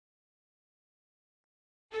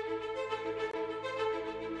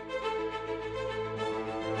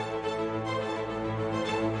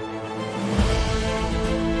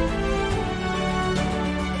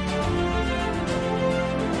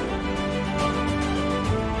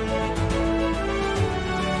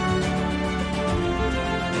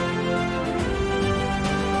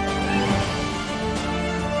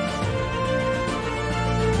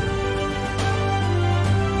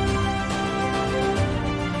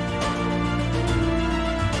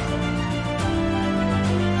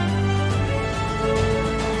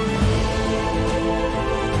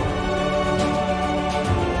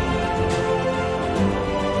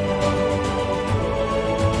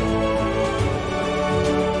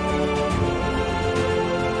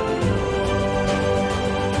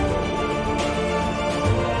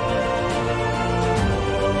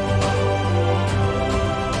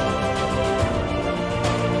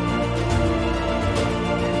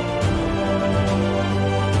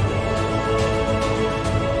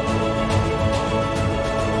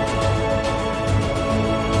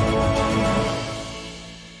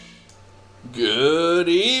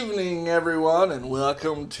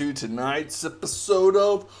welcome to tonight's episode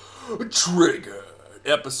of Trigger,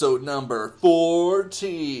 episode number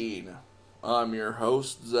 14. I'm your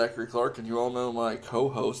host, Zachary Clark, and you all know my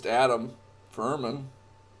co-host, Adam Furman.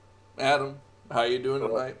 Adam, how you doing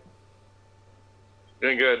tonight?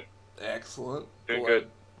 Doing good. Excellent. Doing good.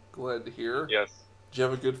 Glad to hear. Yes. Did you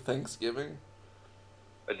have a good Thanksgiving?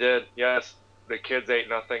 I did, yes. The kids ate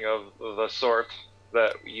nothing of the sort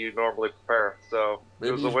that you normally prepare, so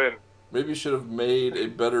it was a win. Maybe you should have made a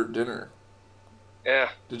better dinner. Yeah.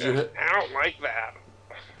 Did you? I don't like that.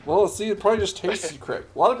 Well, see, it probably just tasted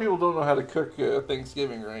correct. A lot of people don't know how to cook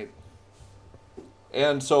Thanksgiving right.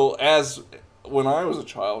 And so, when I was a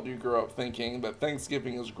child, you grew up thinking that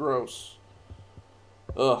Thanksgiving is gross.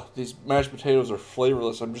 Ugh, these mashed potatoes are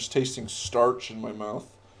flavorless. I'm just tasting starch in my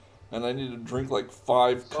mouth. And I need to drink like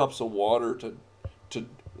 5 cups of water to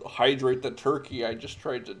hydrate the turkey I just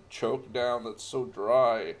tried to choke down that's so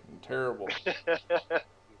dry and terrible.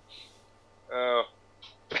 Oh.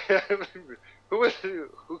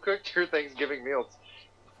 Who cooked your Thanksgiving meals?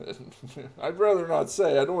 I'd rather not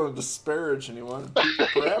say. I don't want to disparage anyone.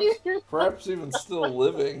 Perhaps even still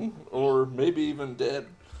living, or maybe even dead.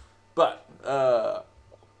 But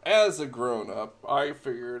as a grown-up, I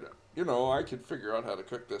figured, I could figure out how to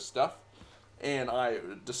cook this stuff. And I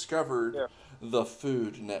discovered the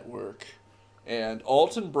Food Network. And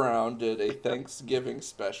Alton Brown did a Thanksgiving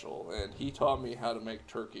special, and he taught me how to make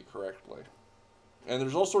turkey correctly. And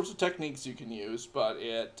there's all sorts of techniques you can use, but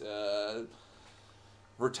it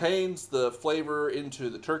retains the flavor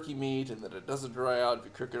into the turkey meat, and that it doesn't dry out if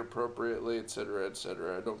you cook it appropriately, etc.,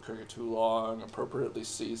 etc. Don't cook it too long. Appropriately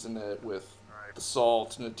season it with the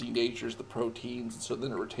salt, and it denatures the proteins, and so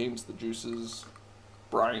then it retains the juices,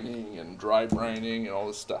 brining and dry brining and all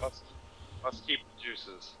this stuff. Must keep the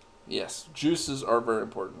juices. Yes, juices are very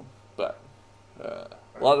important, but I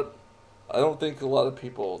don't think a lot of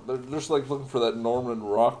people, they're just like looking for that Norman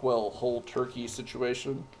Rockwell whole turkey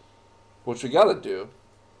situation, which we gotta do.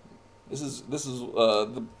 This is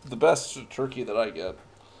the best turkey that I get.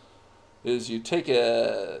 Is you take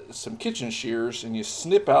some kitchen shears and you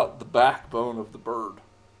snip out the backbone of the bird,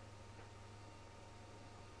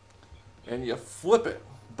 and you flip it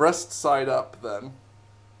breast side up then,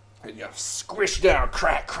 and you squish down,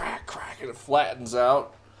 crack, crack, crack, and it flattens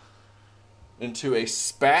out into a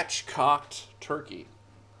spatchcocked turkey.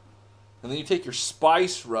 And then you take your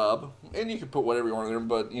spice rub, and you can put whatever you want in there,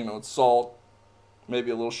 but, it's salt,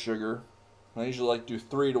 maybe a little sugar. I usually like to do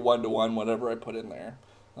 3 to 1 to 1, whatever I put in there.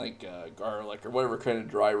 Like garlic or whatever kind of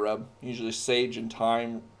dry rub. Usually sage and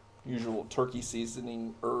thyme, usual turkey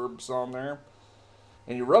seasoning herbs on there.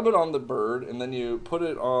 And you rub it on the bird, and then you put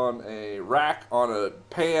it on a rack on a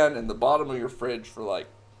pan in the bottom of your fridge for like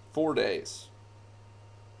 4 days.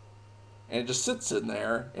 And it just sits in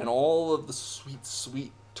there, and all of the sweet,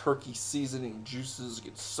 sweet turkey seasoning juices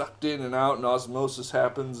get sucked in and out, and osmosis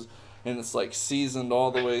happens, and it's like seasoned all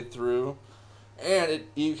the way through. And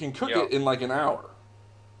you can cook it in like an hour.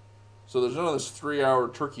 So there's none of this 3-hour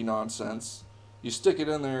turkey nonsense. You stick it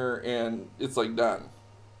in there, and it's like done.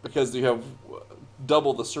 Because you have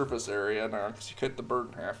double the surface area now, because you cut the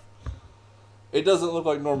bird in half. It doesn't look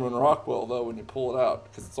like Norman Rockwell, though, when you pull it out,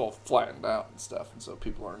 because it's all flattened out and stuff, and so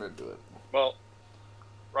people aren't into it. Well,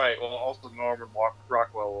 right. Well, also Norman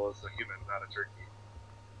Rockwell was a human, not a turkey.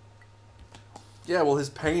 Yeah, well, his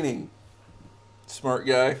painting. Smart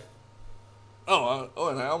guy.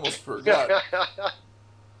 And I almost forgot.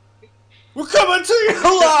 We're coming to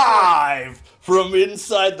you live from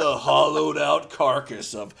inside the hollowed out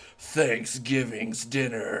carcass of Thanksgiving's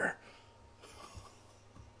dinner.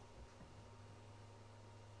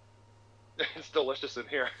 It's delicious in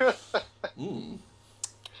here.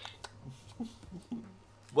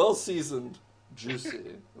 Well seasoned,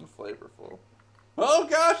 juicy, and flavorful. Oh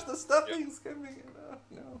gosh, the stuffing's coming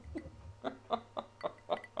in. No.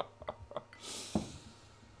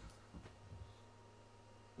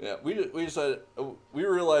 Yeah, we decided, we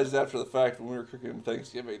realized after the fact when we were cooking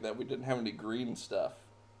Thanksgiving that we didn't have any green stuff.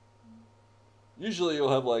 Usually you'll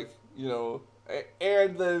have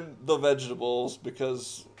and then the vegetables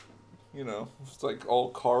because, it's like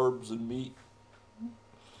all carbs and meat.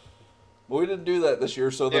 But we didn't do that this year,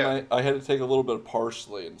 so then I had to take a little bit of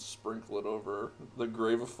parsley and sprinkle it over the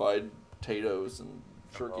gravified potatoes and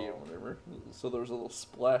turkey and whatever. So there was a little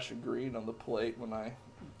splash of green on the plate when I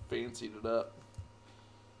fancied it up.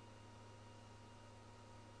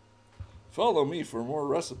 Follow me for more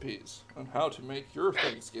recipes on how to make your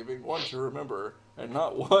Thanksgiving one to remember, and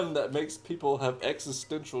not one that makes people have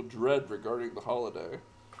existential dread regarding the holiday.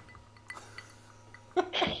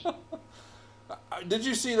 Did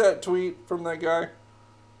you see that tweet from that guy?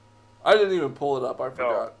 I didn't even pull it up. I No.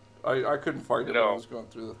 forgot. I couldn't find it when I No. was going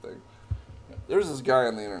through the thing. There's this guy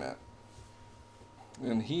on the internet,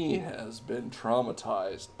 and he has been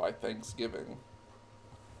traumatized by Thanksgiving.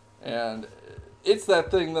 And it's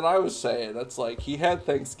that thing that I was saying. It's like he had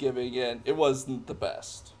Thanksgiving and it wasn't the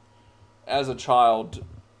best. As a child,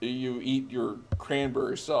 you eat your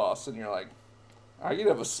cranberry sauce and you're like, I could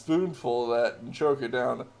have a spoonful of that and choke it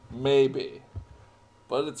down, maybe,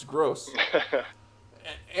 but it's gross.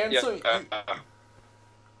 And Yeah. so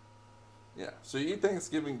so you eat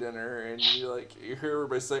Thanksgiving dinner and you hear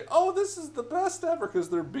everybody say, "Oh, this is the best ever," because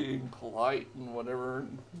they're being polite and whatever.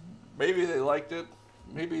 Maybe they liked it.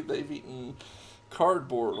 Maybe they've eaten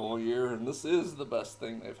cardboard all year and this is the best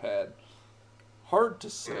thing they've had. Hard to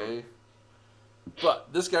say.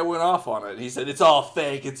 But this guy went off on it. He said, it's all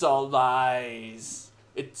fake, it's all lies.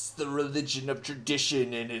 It's the religion of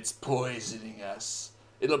tradition and it's poisoning us.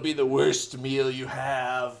 It'll be the worst meal you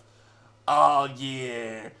have all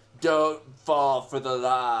year. Don't fall for the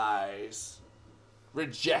lies.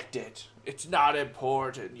 Reject it. It's not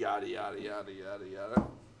important. Yada, yada, yada, yada, yada.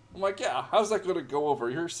 I'm like, yeah, how's that going to go over?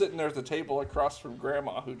 You're sitting there at the table across from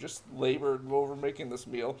Grandma who just labored over making this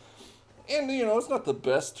meal. And, it's not the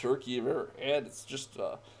best turkey you've ever had. It's just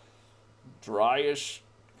a dryish,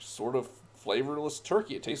 sort of flavorless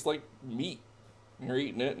turkey. It tastes like meat. And you're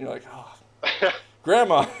eating it, and you're like, oh,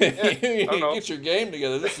 Grandma, you get your game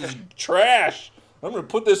together. This is trash. I'm going to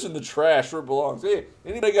put this in the trash where it belongs. Hey,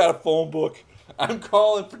 anybody got a phone book? I'm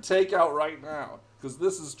calling for takeout right now because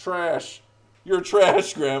this is trash. You're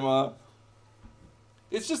trash, Grandma.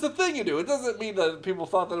 It's just a thing you do. It doesn't mean that people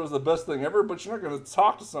thought that it was the best thing ever, but you're not going to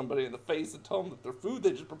talk to somebody in the face and tell them that their food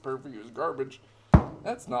they just prepared for you is garbage.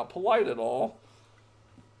 That's not polite at all.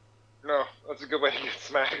 No, that's a good way to get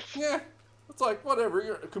smacked. Yeah, it's like, whatever.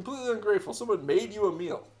 You're completely ungrateful. Someone made you a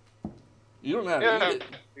meal. You don't know how to eat it.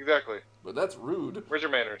 Exactly. But that's rude. Where's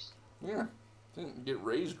your manners? Yeah, didn't get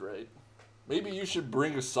raised right. Maybe you should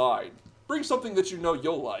bring a side. Bring something that you know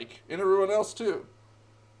you'll like, and everyone else too.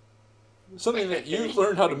 Something that you've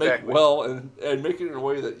learned how to make well and make it in a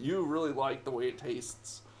way that you really like the way it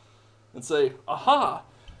tastes. And say, aha,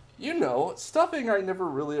 stuffing I never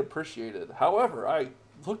really appreciated. However, I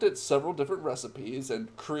looked at several different recipes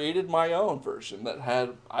and created my own version that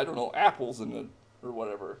had, I don't know, apples in it or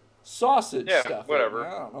whatever. Sausage stuff. Whatever.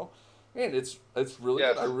 I don't know. And it's really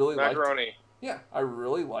good. I really macaroni. I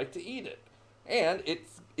really like to eat it. And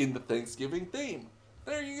it's in the Thanksgiving theme.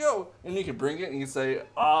 There you go. And you can bring it and you can say,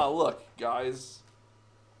 look, guys,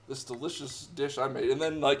 this delicious dish I made. And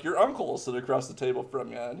then, your uncle will sit across the table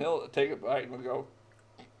from you and he'll take a bite and he'll go,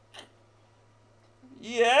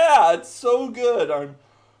 yeah, it's so good. I'm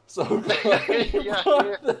so glad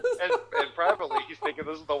And privately, he's thinking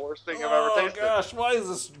this is the worst thing I've ever tasted. Oh, gosh, why is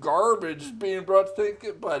this garbage being brought to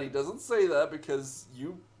think? But he doesn't say that because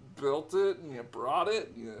you built it and you brought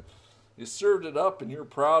it and you served it up and you're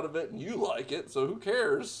proud of it and you like it, so who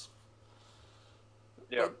cares?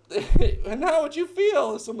 Yeah. And how would you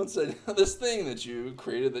feel if someone said, this thing that you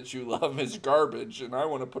created that you love is garbage and I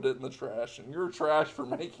want to put it in the trash and you're trash for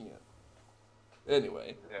making it?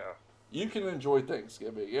 Anyway. Yeah. You can enjoy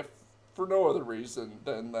Thanksgiving if for no other reason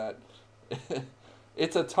than that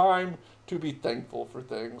it's a time to be thankful for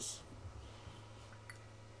things.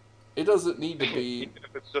 It doesn't need to be Even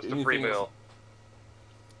if it's just a free meal.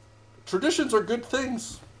 Traditions are good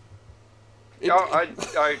things.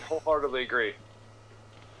 I wholeheartedly agree.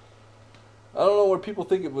 I don't know why people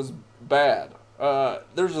think it was bad.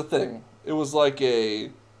 There's a thing. It was like a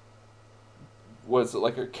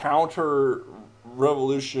counter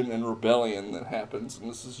revolution and rebellion that happens, and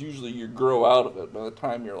this is usually you grow out of it by the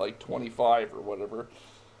time you're 25 or whatever.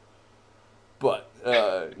 But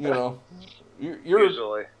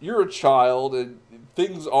you're a child, and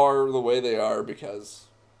things are the way they are because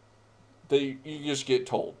you just get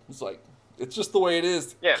told. It's just the way it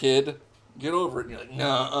is, kid. Get over it. And you're like,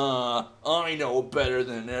 nah, I know better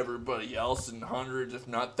than everybody else in hundreds, if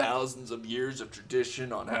not thousands of years of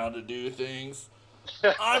tradition on how to do things.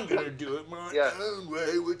 I'm going to do it my own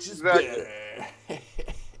way, which is better.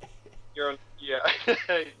 You're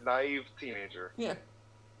naive teenager. Yeah.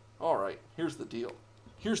 All right, here's the deal.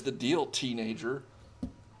 Here's the deal, teenager.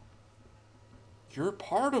 You're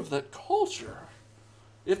part of that culture.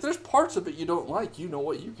 If there's parts of it you don't like, you know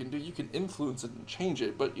what you can do. You can influence it and change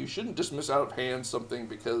it, but you shouldn't dismiss out of hand something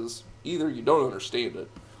because either you don't understand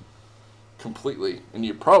it completely, and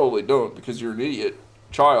you probably don't because you're an idiot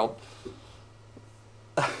child.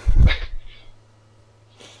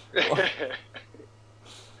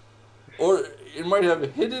 Or it might have a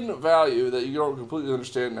hidden value that you don't completely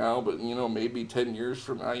understand now, but maybe 10 years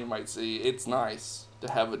from now you might see it's nice.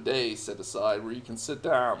 to have a day set aside where you can sit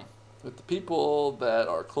down with the people that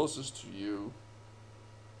are closest to you,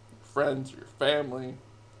 your friends, your family,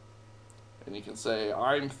 and you can say,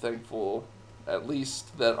 I'm thankful at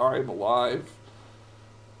least that I'm alive,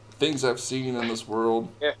 things I've seen in this world,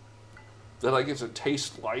 Yeah. that I get to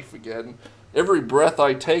taste life again. Every breath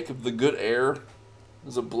I take of the good air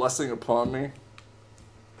is a blessing upon me.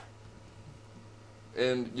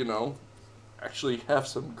 And, actually have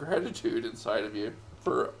some gratitude inside of you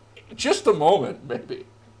for just a moment, maybe.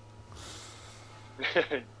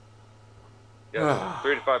 Yeah,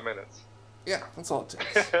 3 to 5 minutes. Yeah, that's all it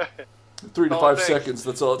takes. 3 to 5 seconds,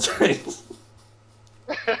 that's all it takes.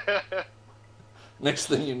 Next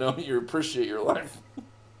thing you know, you appreciate your life.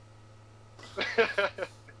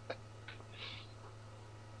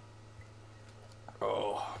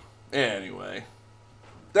 Oh, anyway.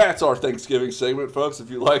 That's our Thanksgiving segment, folks. If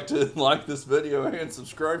you like this video and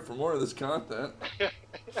subscribe for more of this content.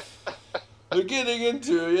 We're getting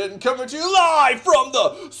into it and coming to you live from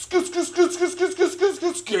the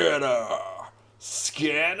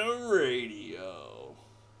Scanner Radio.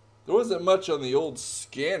 There wasn't much on the old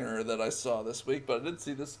scanner that I saw this week, but I did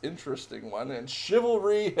see this interesting one, and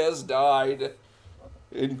chivalry has died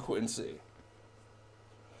in Quincy.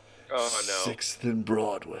 Oh, no. 6th and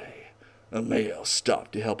Broadway. A male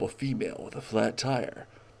stopped to help a female with a flat tire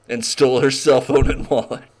and stole her cell phone and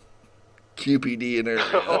wallet. QPD in area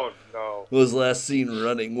Oh, no. was last seen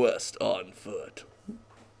running west on foot.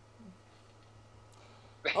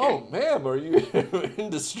 Oh, ma'am, are you in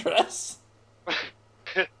distress?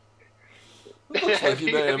 Looks like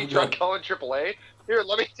you may have you tried calling AAA? Here,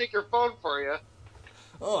 let me take your phone for you.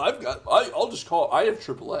 Oh, I'll just call. I have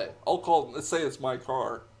AAA. I'll call. Let's say it's my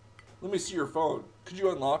car. Let me see your phone. Could you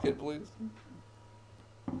unlock it, please?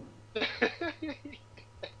 Yeah,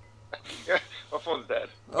 my phone's dead.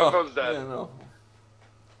 My phone's dead. Yeah, no.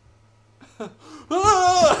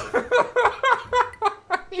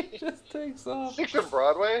 He just takes off. 6th and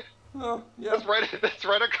Broadway? Oh, yeah. That's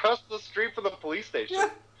right across the street from the police station. Yeah.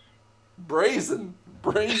 Brazen.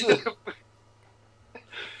 It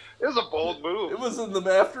was a bold move. It was in the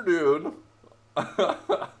afternoon.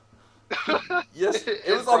 Yes, it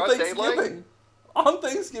was on broad Thanksgiving. daylight? On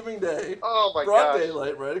Thanksgiving Day. Oh my Broad gosh.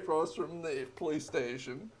 daylight, right across from the police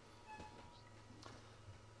station.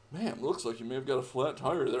 Man, looks like you may have got a flat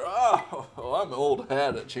tire there. Oh, I'm an old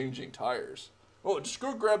hat at changing tires. Oh, just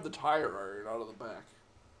go grab the tire iron out of the back.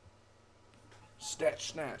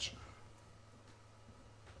 Snatch.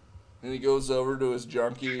 And he goes over to his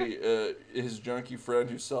junkie friend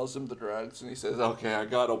who sells him the drugs, and he says, "Okay, I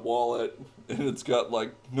got a wallet, and it's got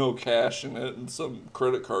like no cash in it, and some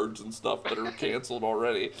credit cards and stuff that are canceled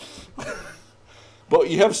already. But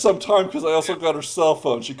you have some time because I also got her cell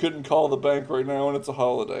phone. She couldn't call the bank right now, and it's a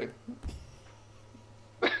holiday."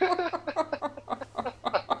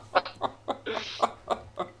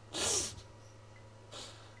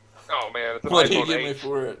 Oh man, it's an What do you iPhone give 8. me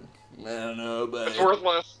for it? I don't know, buddy. It's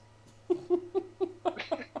worthless.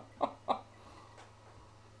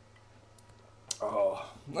 Oh,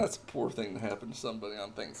 that's a poor thing to happen to somebody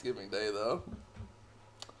on Thanksgiving Day, though.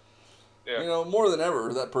 Yeah. More than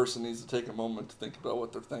ever, that person needs to take a moment to think about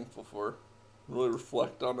what they're thankful for. Really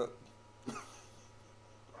reflect on it.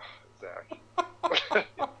 Zach.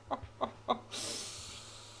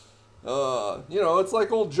 It's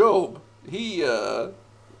like old Job. He led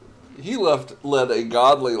a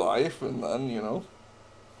godly life, and then,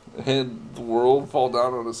 had the world fall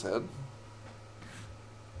down on his head.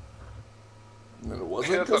 And it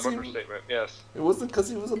wasn't That's because an understatement. Yes. It wasn't because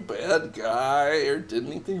he was a bad guy or did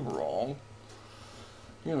anything wrong.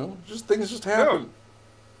 Things just happen.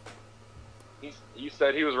 He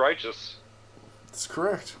said he was righteous. That's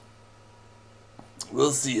correct.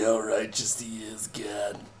 We'll see how righteous he is,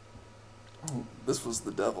 God. This was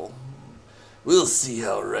the devil. We'll see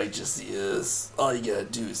how righteous he is. All you gotta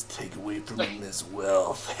do is take away from him his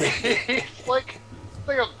wealth. It's like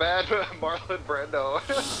a bad Marlon Brando.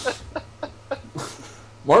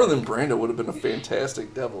 Marlon Brando would have been a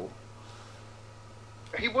fantastic devil.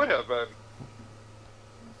 He would have been.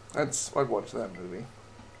 I'd watch that movie.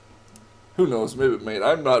 Who knows? Maybe it made.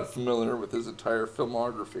 I'm not familiar with his entire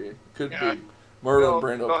filmography. Could Yeah. be Marlon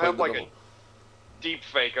Brando. They'll played have the like devil. a deep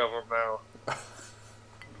fake of him now.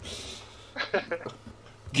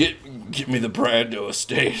 Get me the Brando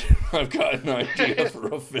estate. I've got an idea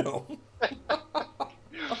for a film. He's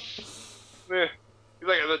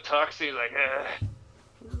like in the tux. He's like,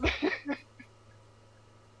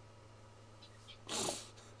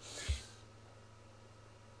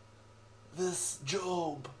 This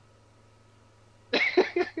Job.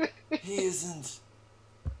 He isn't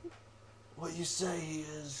what you say he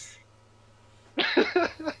is.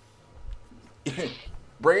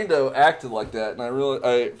 Brando acted like that, and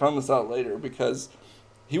I found this out later because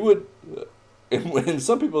he would, and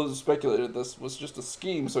some people speculated this was just a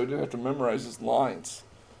scheme so he didn't have to memorize his lines,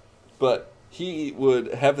 but he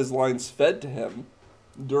would have his lines fed to him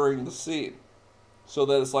during the scene, so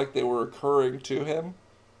that it's like they were occurring to him,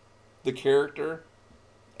 the character,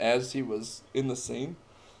 as he was in the scene.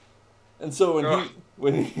 And so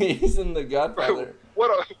when he's in The Godfather,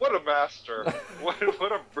 what a master!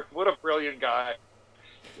 what a brilliant guy!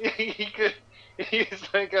 He's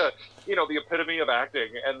like the epitome of acting,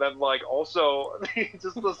 and then like also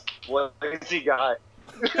just this lazy guy.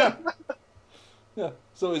 Yeah. Yeah.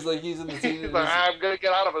 So he's in the scene. He's like, I'm gonna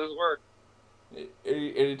get out of his work. And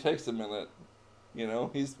he takes a minute.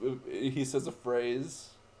 He says a phrase,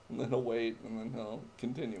 and then he'll wait, and then he'll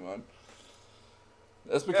continue on.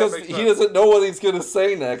 That's because he doesn't know what he's gonna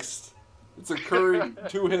say next. It's occurring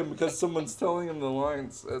to him because someone's telling him the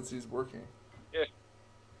lines as he's working. Yeah.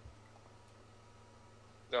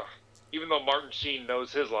 No, even though Martin Sheen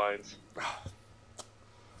knows his lines.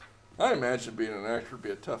 I imagine being an actor would be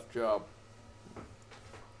a tough job.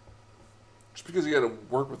 Just because you got to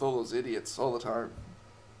work with all those idiots all the time.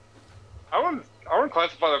 I wouldn't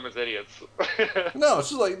classify them as idiots. No, it's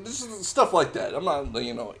just like this is stuff like that. I'm not,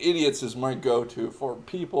 idiots is my go-to for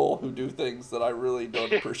people who do things that I really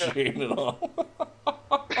don't appreciate at all.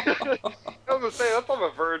 I was gonna say that's on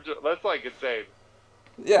the verge. That's like insane.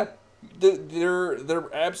 Yeah,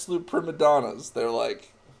 they're absolute prima donnas. They're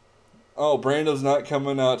like, oh, Brando's not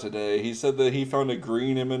coming out today. He said that he found a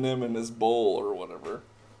green M&M in his bowl or whatever.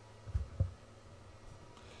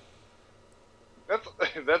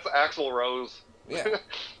 That's Axl Rose. Yeah.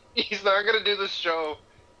 He's not gonna do this show.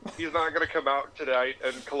 He's not gonna come out tonight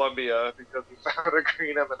in Columbia because he found a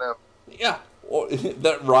green M&M. Yeah. Well,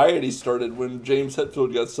 that riot he started when James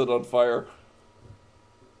Hetfield got set on fire.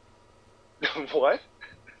 What?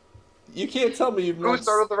 You can't tell me Who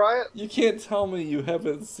started the riot? You can't tell me you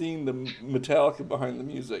haven't seen the Metallica behind the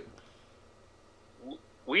music.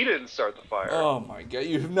 We didn't start the fire. Oh my god,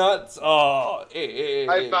 you have not. Oh, hey.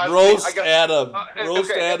 Roast Adam.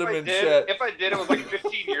 Roast Adam in chat. If I did, it was like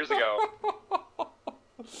 15 years ago.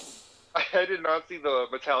 I did not see the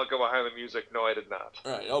Metallica behind the music. No, I did not.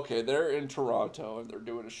 Right, okay, they're in Toronto and they're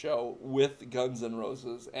doing a show with Guns N'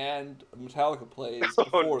 Roses, and Metallica plays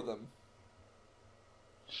before them.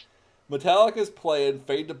 Metallica's playing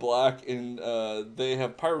Fade to Black, and they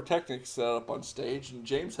have pyrotechnics set up on stage, and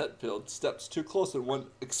James Hetfield steps too close and one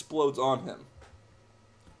explodes on him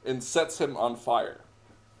and sets him on fire.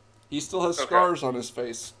 He still has scars on his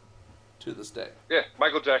face to this day. Yeah,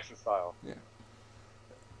 Michael Jackson style. Yeah.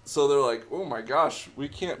 So they're like, oh my gosh, we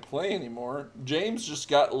can't play anymore. James just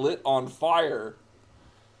got lit on fire.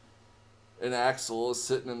 And Axl is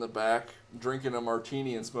sitting in the back, drinking a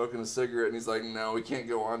martini and smoking a cigarette, and he's like, no, we can't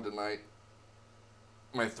go on tonight.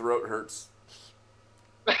 My throat hurts.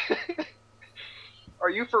 Are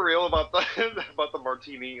you for real about the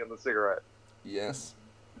martini and the cigarette? Yes.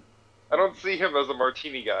 I don't see him as a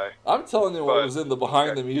martini guy. I'm telling you what was in the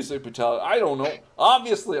behind the music battalion. I don't know.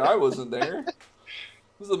 Obviously, I wasn't there. It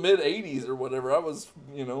was the mid-'80s or whatever. I was,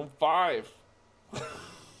 5.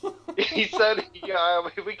 He said, yeah,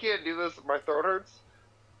 we can't do this. My throat hurts.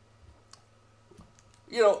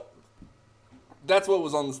 That's what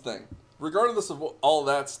was on this thing. Regardless of all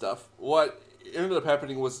that stuff, what ended up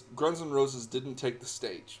happening was Guns N' Roses didn't take the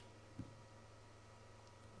stage.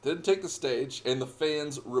 Didn't take the stage, and the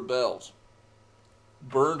fans rebelled.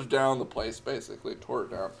 Burned down the place, basically. Tore it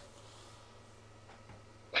down.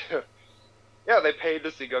 Yeah, they paid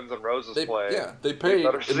to see Guns N' Roses play. Yeah, they paid,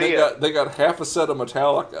 and they got half a set of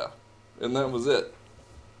Metallica, and that was it.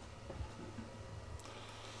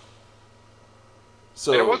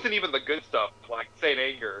 So and it wasn't even the good stuff, like Saint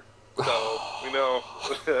Anger. So we know.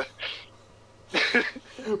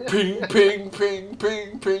 Ping, ping, ping,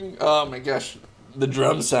 ping, ping. Oh my gosh, the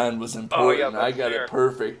drum sound was important. Oh, yeah, I got it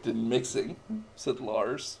perfect in mixing, said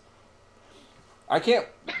Lars. I can't.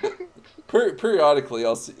 Periodically,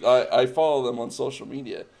 I follow them on social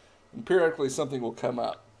media, and periodically something will come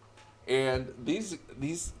up, and these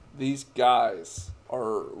guys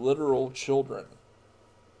are literal children.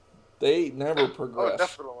 They never progressed. Oh,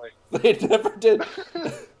 definitely. They never did,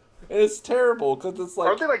 and it's terrible because it's like.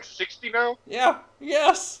 Aren't they like 60 now? Yeah.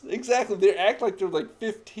 Yes. Exactly. They act like they're like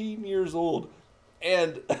 15 years old,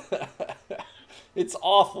 and it's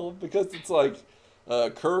awful because it's like.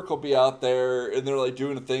 Kirk will be out there and they're like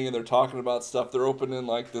doing a thing and they're talking about stuff. They're opening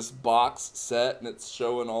like this box set and it's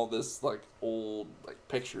showing all this like old like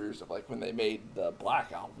pictures of like when they made the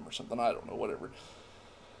Black Album or something. I don't know, whatever.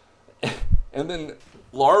 And then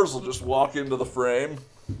Lars will just walk into the frame.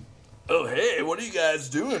 Oh, hey, what are you guys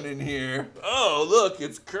doing in here? Oh, look,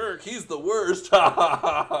 it's Kirk. He's the worst. Ha ha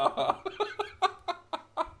ha ha.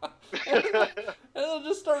 And they'll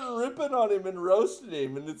just start ripping on him and roasting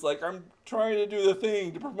him. And it's like, I'm trying to do the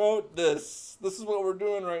thing to promote this. This is what we're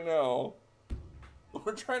doing right now.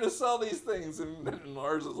 We're trying to sell these things. And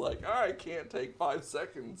Lars is like, I can't take 5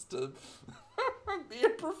 seconds to be a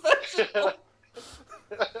professional.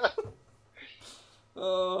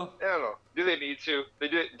 I don't know. Do they need to?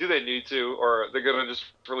 Do they need to, or they're gonna just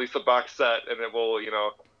release a box set and it will,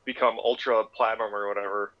 become ultra platinum or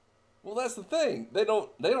whatever? Well, that's the thing. They don't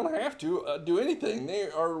have to do anything. They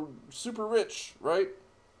are super rich, right?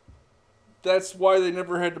 That's why they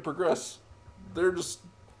never had to progress. They're just.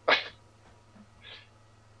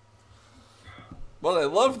 But I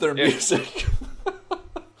love their music.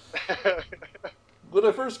 When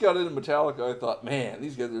I first got into Metallica, I thought, man,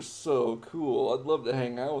 these guys are so cool. I'd love to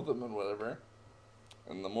hang out with them and whatever.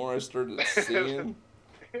 And the more I started seeing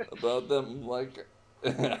about them, like,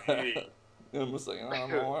 I'm just like, I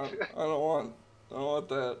don't want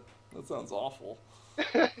that. That sounds awful.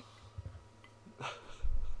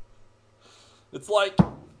 It's like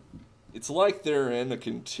they're in a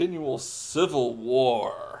continual civil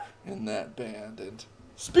war in that band. And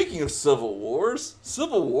speaking of civil wars,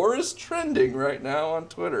 Civil War is trending right now on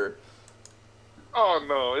Twitter. Oh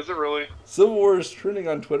no, is it really? Civil War is trending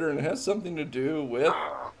on Twitter, and it has something to do with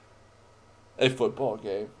a football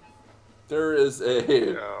game. There is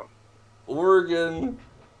a Oregon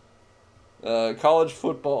college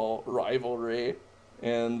football rivalry,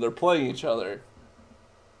 and they're playing each other.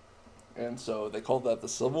 And so they called that the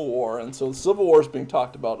Civil War. And so the Civil War is being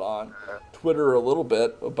talked about on Twitter a little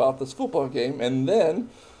bit about this football game. And then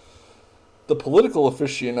the political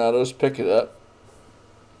aficionados pick it up.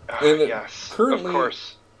 And yes, currently, of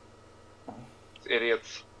course. It's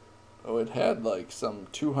idiots. Oh, it had like some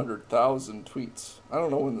 200,000 tweets. I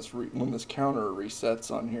don't know when this counter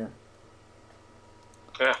resets on here.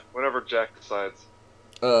 Yeah, whenever Jack decides.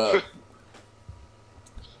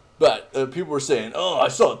 But people were saying, oh, I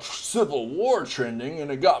saw Civil War trending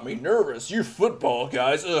and it got me nervous. You football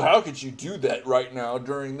guys, how could you do that right now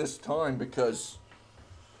during this time? Because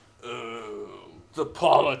the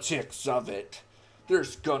politics of it.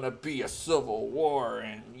 There's gonna be a civil war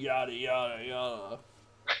and yada, yada, yada.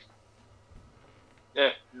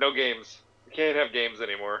 Yeah, no games. We can't have games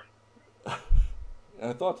anymore.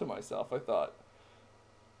 And I thought to myself,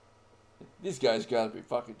 these guys gotta be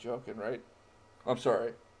fucking joking, right? I'm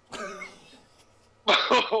sorry.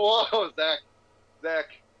 Whoa, Zach.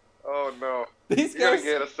 Oh no. These You're guys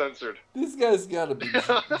gonna get us censored. These guys gotta be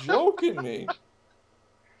joking me.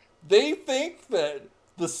 They think that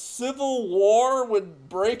the Civil War would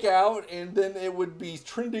break out and then it would be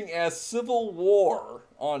trending as Civil War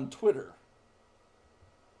on Twitter.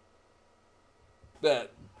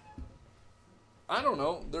 That, I don't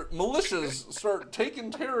know, militias start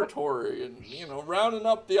taking territory and, rounding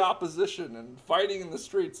up the opposition and fighting in the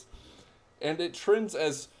streets. And it trends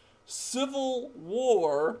as Civil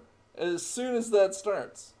War as soon as that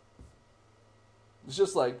starts. It's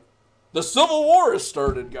just like, the Civil War has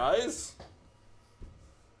started, guys.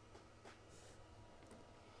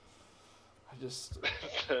 That's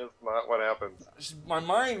not what happens. My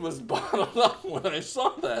mind was bottled up when I saw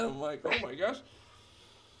that. I'm like, oh my gosh.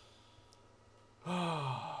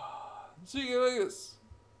 So you look at this.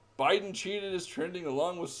 Biden cheated is trending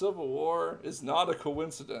along with Civil War is not a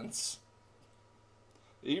coincidence.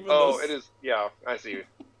 It is. Yeah, I see.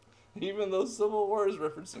 Even though Civil War is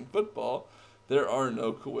referencing football, there are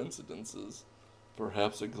no coincidences.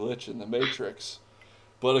 Perhaps a glitch in the Matrix.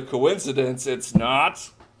 But a coincidence it's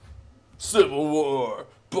not. Civil War.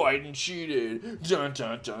 Biden cheated. Dun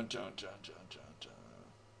dun dun dun dun dun dun dun.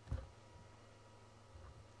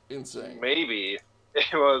 Insane. Maybe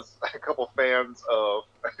it was a couple fans of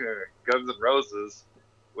Guns N' Roses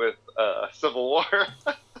with Civil War.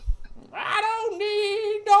 I don't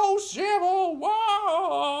need no Civil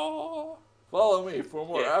War. Follow me for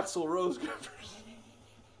more Axl Rose covers.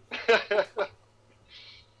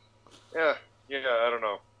 Yeah, I don't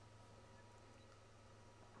know.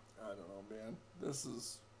 I don't know, man.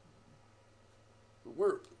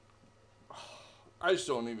 I just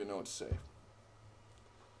don't even know what to say.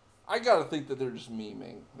 I gotta think that they're just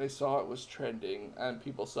memeing. They saw it was trending, and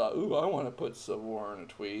people saw, ooh, I want to put Civil War in a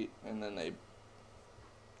tweet, and then they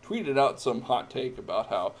tweeted out some hot take about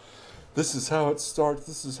how this is how it starts,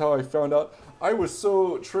 this is how I found out. I was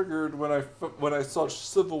so triggered when I saw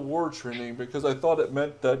Civil War trending because I thought it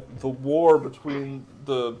meant that the war between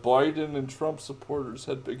the Biden and Trump supporters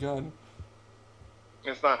had begun.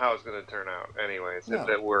 It's not how it's going to turn out, anyways. No. If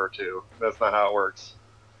it were to, that's not how it works.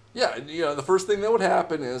 Yeah, the first thing that would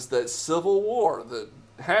happen is that Civil War, the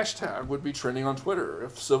hashtag would be trending on Twitter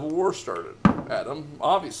if Civil War started. Adam,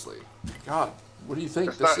 obviously. God, what do you think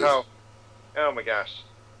That's this not is? how. Oh my gosh,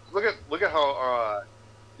 look at how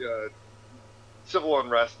civil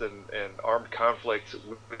unrest and armed conflict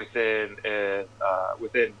within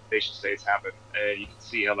nation states happen, and you can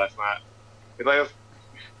see how that's not.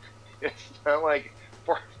 It's not like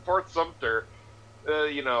Fort Sumter,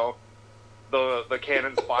 the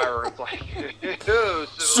cannons fire. It's like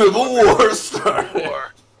Civil War started.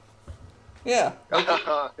 War. Yeah.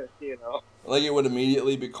 Like it would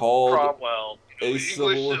immediately be called Cromwell, a English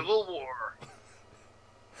Civil War.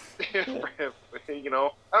 I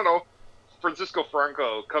don't know. Francisco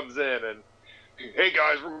Franco comes in and, hey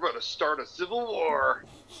guys, we're going to start a civil war.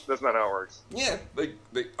 That's not how it works. Yeah, they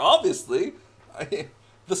obviously,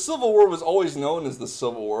 the Civil War was always known as the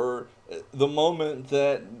Civil War. The moment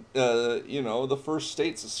that the first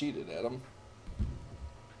state seceded, Adam.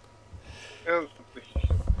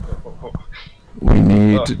 We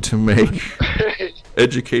need to make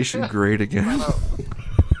education great again.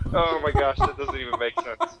 Oh my gosh, that doesn't even make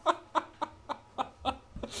sense.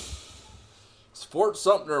 Fort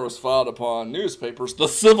Sumter was fought upon newspapers. The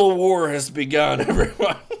Civil War has begun,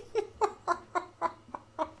 everyone.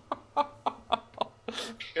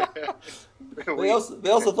 They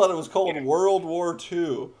also thought it was called World War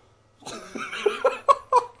II.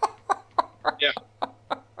 Yeah.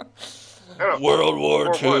 World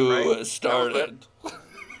War II right? has started.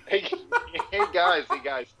 Hey guys.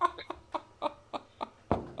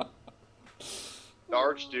 The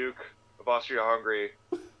Archduke of Austria-Hungary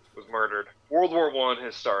was murdered. World War I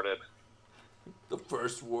has started. The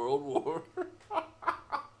First World War.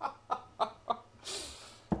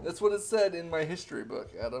 That's what it said in my history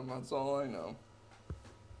book, Adam. That's all I know.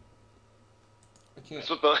 I can't.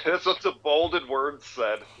 That's what the bolded words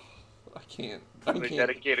said. I can't. They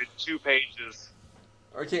dedicated 2 pages.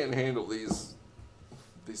 I can't handle these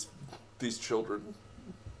children.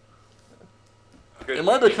 Good. Am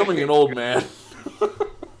I becoming an old man?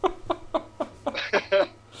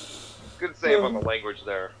 Good save on the language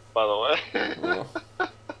there, by the way.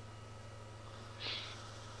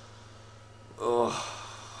 Ugh.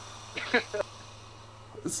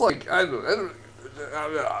 It's like I don't.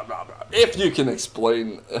 If you can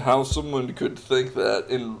explain how someone could think that,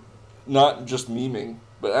 in not just memeing,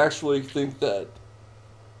 but actually think that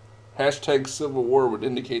hashtag Civil War would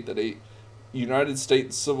indicate that a United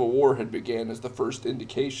States Civil War had began as the first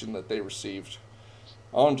indication that they received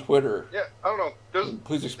on Twitter. Yeah, I don't know.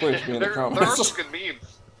 Please explain to me in the comments. There are some good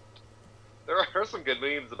memes. There are some good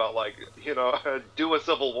memes about, like, do a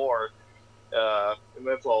civil war. And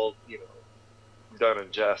that's all, done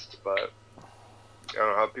in jest, but I don't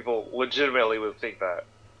know how people legitimately would think that.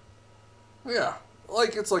 Yeah,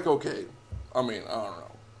 it's like, okay, I mean, I don't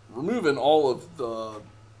know. Removing all of the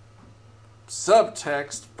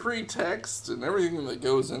subtext, pretext, and everything that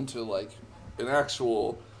goes into, like, an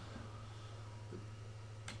actual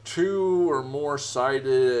 2 or more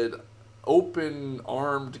sided open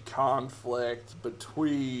armed conflict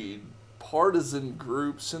between partisan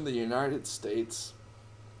groups in the United States,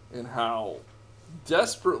 and how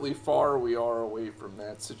desperately far we are away from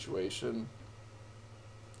that situation.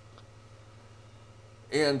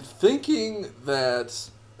 And thinking that,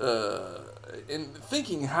 how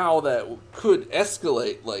that could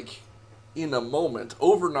escalate, like, in a moment,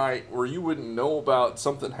 overnight, where you wouldn't know about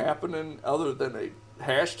something happening other than a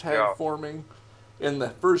hashtag forming, and the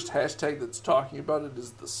first hashtag that's talking about it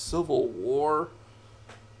is the Civil War.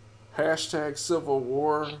 Hashtag Civil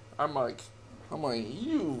War. I'm like,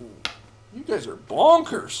 you guys are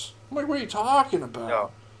bonkers. I'm like, what are you talking about?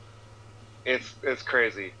 No. It's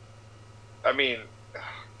crazy. I mean,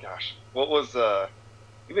 gosh, what was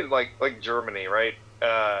even like Germany, right?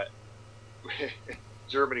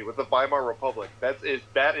 Germany with the Weimar Republic. That is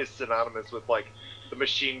synonymous with, like, the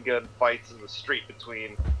machine gun fights in the street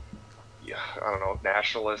between, I don't know,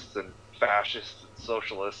 nationalists and fascists and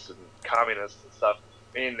socialists and communists and stuff.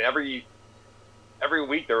 I mean, every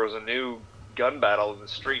week there was a new gun battle in the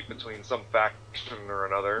street between some faction or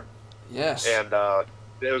another. Yes. And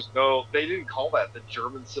they didn't call that the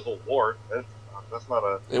German Civil War. That's not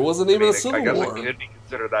a. It wasn't even a civil war. I guess it could be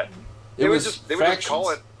considered that. They would just call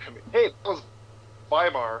it. Hey, that was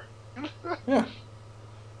Weimar. Yeah.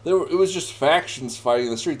 It was just factions fighting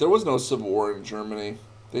in the street. There was no civil war in Germany.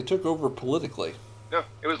 They took over politically. No,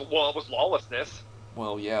 it was lawlessness.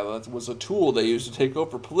 Well, yeah, that was a tool they used to take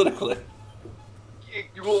over politically.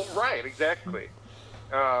 Well, right, exactly.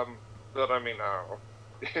 But I mean, I don't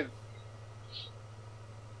know.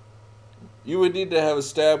 You would need to have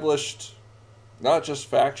established not just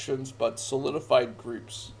factions but solidified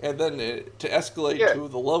groups, and then to escalate Yeah, to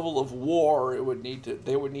the level of war,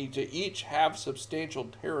 they would need to each have substantial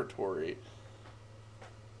territory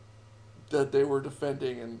that they were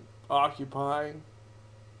defending and occupying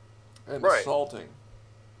and right, assaulting.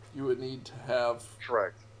 You would need to have,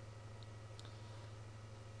 correct.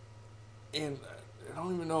 and I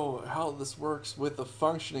don't even know how this works with a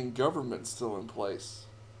functioning government still in place,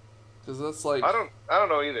 because that's like, I don't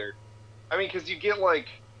know either. I mean, because you get like,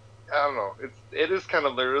 I don't know. It is kind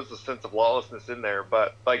of there is a sense of lawlessness in there,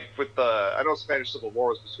 but like with the I know Spanish Civil War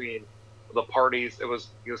was between the parties. It was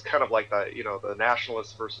kind of like the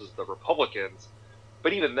nationalists versus the Republicans.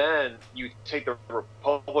 But even then, you take the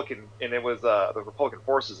Republican, and it was the Republican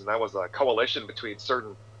forces, and that was a coalition between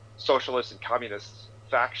certain socialist and communist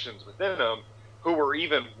factions within them, who were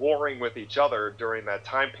even warring with each other during that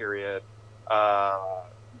time period. Uh,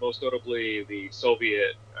 Most notably, the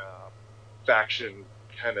Soviet faction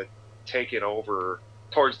kind of taken over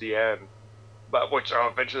towards the end, but which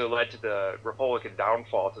eventually led to the Republican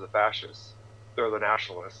downfall to the fascists or the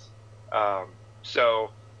nationalists.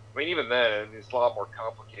 So, I mean, even then, it's a lot more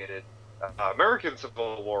complicated. American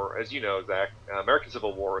Civil War, as you know, Zach, American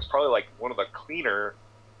Civil War is probably like one of the cleaner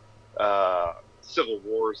uh, civil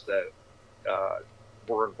wars that uh,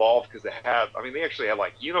 were involved because I mean, they actually had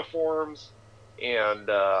like uniforms and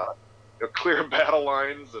clear battle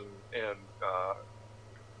lines and uh,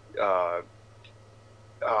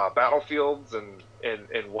 battlefields and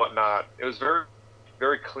whatnot. It was very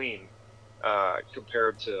very clean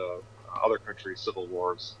compared to other countries' civil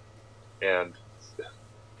wars and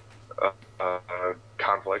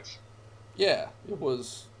conflicts. yeah, it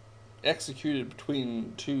was executed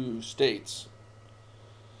between two states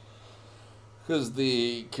because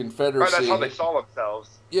the Right, that's Confederacy how they had, saw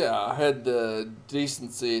themselves. yeah, had the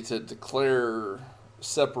decency to declare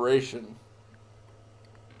separation.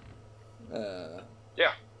 Uh,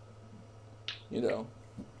 Yeah, you know,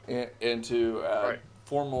 and to right.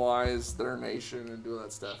 formalize their nation and do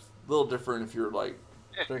that stuff. A little different if you're like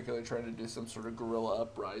Yeah, particularly trying to do some sort of guerrilla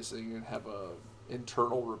uprising and have a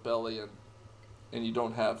internal rebellion, and you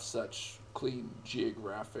don't have such clean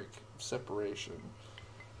geographic separation.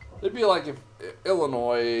 It'd be like if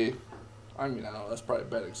Illinois. I mean, I don't know. That's probably a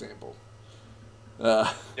bad example.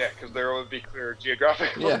 Uh, yeah, because there would be clear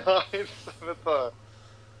geographical yeah. lines with the.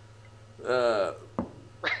 Uh,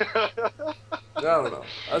 I don't know.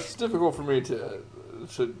 That's difficult for me to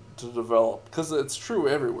develop because it's true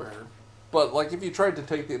everywhere. But like if you tried to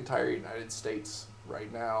take the entire United States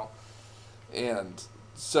right now and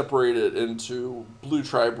separate it into blue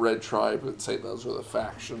tribe, red tribe, and say those are the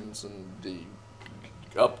factions and the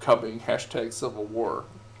upcoming hashtag Civil War,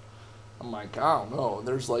 I'm like, I don't know.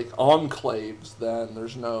 There's like enclaves. Then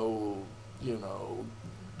there's no, you know,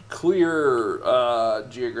 clear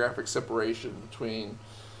geographic separation between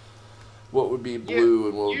what would be Yeah, blue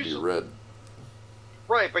and what would be usually red.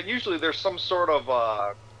 right, but usually there's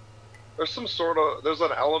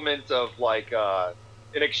an element of like an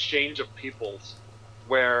exchange of peoples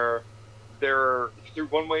where they're through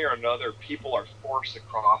one way or another people are forced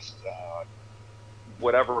across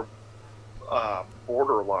whatever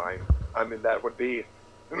borderline. I mean that would be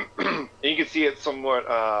and you can see it somewhat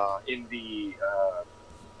in the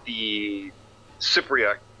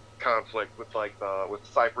Cypriot conflict with like with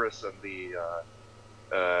Cyprus and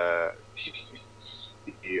uh,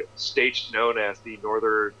 the state known as the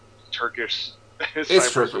Northern Turkish It's Cyprus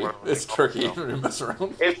or Turkey. whatever they It's call Turkey. You themselves. don't even mess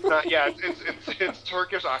around. It's not. Yeah, it's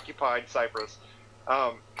Turkish occupied Cyprus.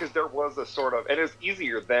 Because there was a sort of, and it's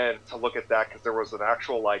easier then to look at that because there was an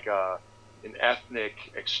actual like an ethnic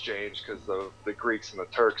exchange because of the Greeks and the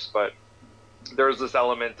Turks, but there's this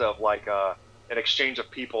element of like an exchange of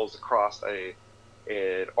peoples across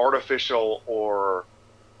an artificial or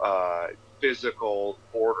uh, physical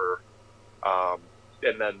border, um,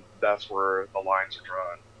 and then that's where the lines are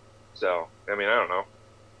drawn. So I mean, I don't know.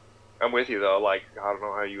 I'm with you though. Like I don't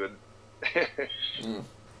know how you would. Mm.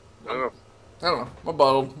 I don't know. I don't know. I'm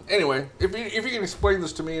bottled. Anyway, if you can explain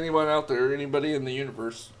this to me, anyone out there, anybody in the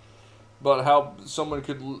universe, about how someone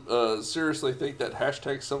could seriously think that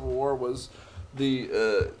hashtag Civil War was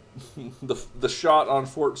the the shot on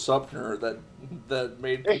Fort Sumter that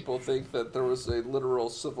made people think that there was a literal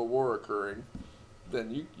civil war occurring,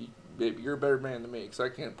 then you maybe you're a better man than me because I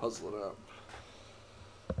can't puzzle it out.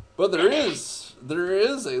 But there is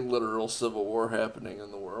a literal civil war happening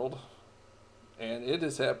in the world, and it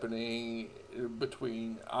is happening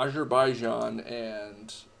between Azerbaijan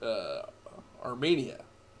and Armenia.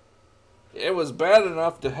 It was bad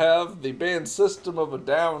enough to have the band System of a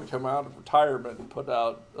Down come out of retirement and put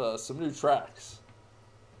out some new tracks.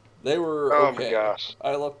 They were Oh my okay. gosh.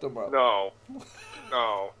 I looked them up. No.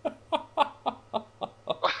 No.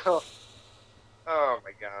 Oh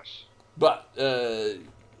my gosh. But Why'd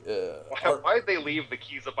they leave the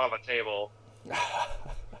keys up on the table?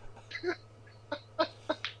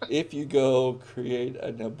 if you go create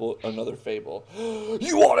another fable,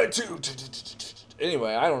 you wanted to.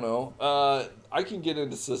 Anyway, I don't know. I can get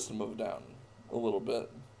into System of a Down a little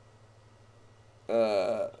bit.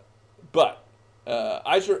 But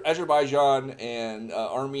Azerbaijan and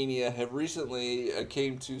Armenia have recently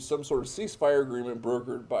came to some sort of ceasefire agreement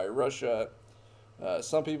brokered by Russia.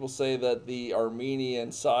 Some people say that the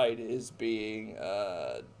Armenian side is being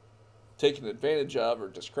taken advantage of or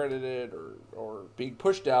discredited or being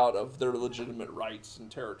pushed out of their legitimate rights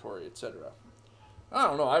and territory, etc. I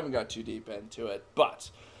don't know. I haven't got too deep into it,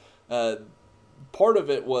 but part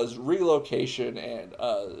of it was relocation and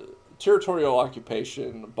territorial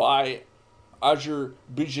occupation by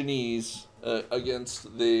Azerbaijanis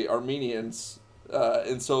against the Armenians,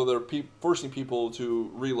 and so they're forcing people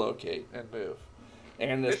to relocate and move.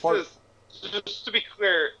 And as part just to be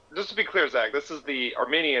clear, Zach, this is the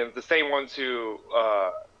Armenians, the same ones who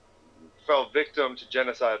fell victim to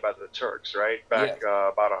genocide by the Turks, right? Back yes.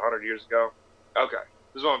 About 100 years ago. Okay.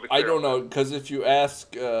 Just want to be clear. I don't know, because if you ask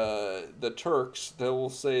the Turks, they will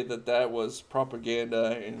say that was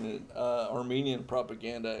propaganda and Armenian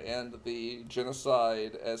propaganda, and the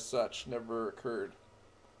genocide as such never occurred.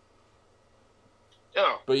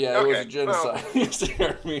 Oh, but yeah, okay. It was a genocide against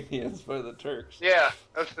the Armenians by the Turks. Yeah,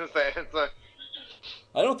 I was going to say.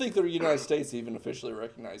 I don't think the United States even officially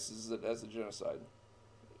recognizes it as a genocide.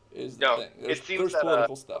 Is the thing. There's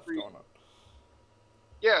political stuff going on.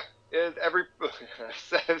 Yeah. I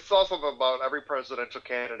saw something about every presidential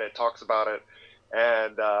candidate talks about it,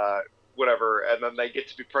 and whatever, and then they get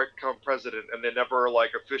to become president, and they never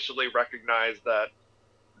officially recognize that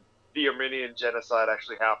the Armenian genocide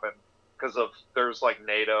actually happened because of there's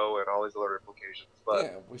NATO and all these other implications. But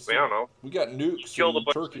yeah, I don't know. We got nukes in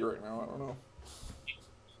Turkey right now. I don't know.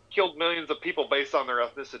 Killed millions of people based on their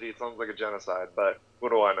ethnicity. It sounds like a genocide, but what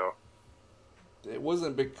do I know? It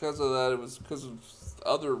wasn't because of that. It was because of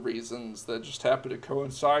other reasons that just happened to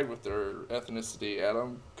coincide with their ethnicity,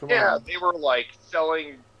 Adam. Come on. Yeah, they were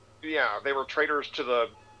selling. Yeah, they were traitors to the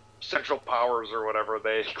Central Powers or whatever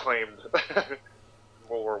they claimed.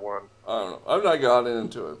 World War One. I don't know. I've not gotten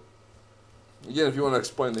into it. Again, if you want to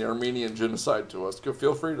explain the Armenian genocide to us,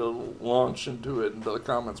 feel free to launch into it into the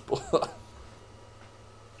comments below.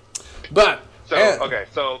 But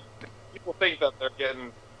so people think that they're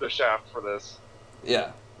getting the shaft for this.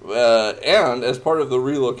 Yeah. And as part of the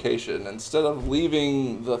relocation, instead of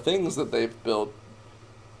leaving the things that they've built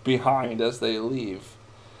behind as they leave,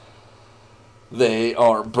 they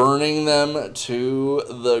are burning them to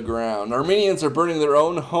the ground. Armenians are burning their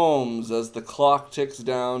own homes as the clock ticks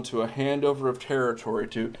down to a handover of territory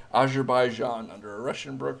to Azerbaijan under a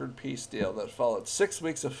Russian brokered peace deal that followed 6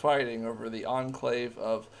 weeks of fighting over the enclave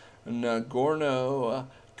of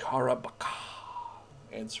Nagorno-Karabakh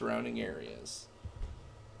and surrounding areas.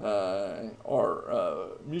 Our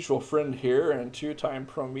mutual friend here and two-time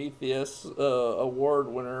Prometheus award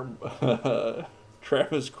winner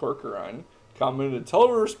Travis Corcoran commented,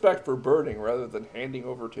 "Total respect for burning rather than handing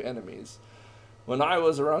over to enemies. When I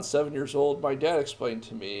was around 7 years old, my dad explained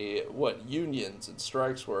to me what unions and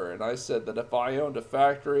strikes were, and I said that if I owned a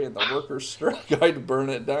factory and the workers struck, I'd burn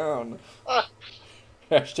it down."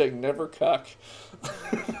 Hashtag never cuck.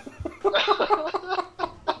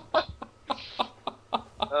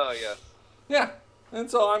 Oh, yes. Yeah. And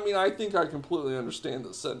so, I think I completely understand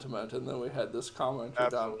the sentiment. And then we had this comment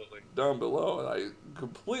down below, and I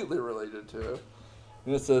completely related to it.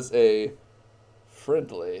 And it says, a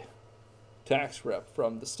friendly tax rep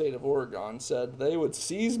from the state of Oregon said they would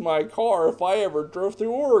seize my car if I ever drove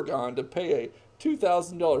through Oregon to pay a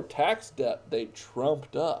 $2,000 tax debt they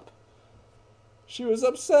trumped up. She was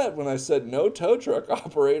upset when I said no tow truck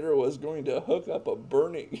operator was going to hook up a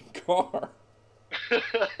burning car.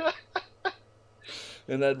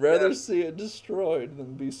 And I'd rather see it destroyed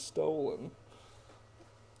than be stolen.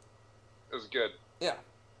 It was good. Yeah.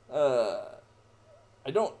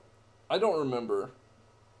 I don't remember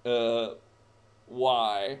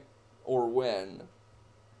why or when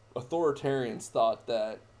authoritarians thought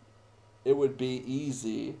that it would be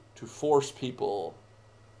easy to force people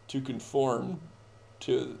to conform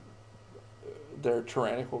to their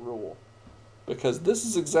tyrannical rule. Because this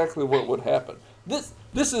is exactly what would happen.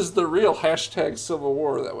 This is the real hashtag civil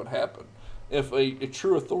war that would happen if a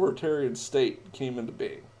true authoritarian state came into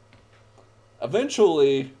being.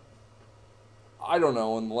 eventually, I don't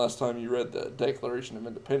know when the last time you read the Declaration of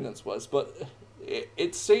Independence was, but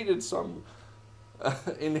it stated some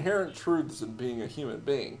inherent truths in being a human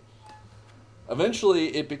being.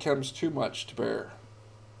 Eventually, it becomes too much to bear.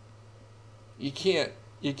 You can't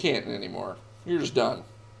anymore. You're just done.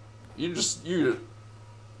 You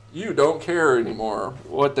don't care anymore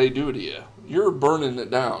what they do to you. You're burning it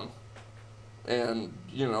down. And,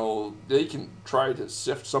 they can try to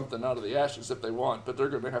sift something out of the ashes if they want, but they're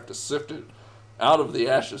going to have to sift it out of the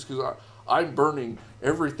ashes because I'm burning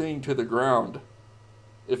everything to the ground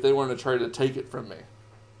if they want to try to take it from me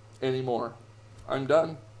anymore. I'm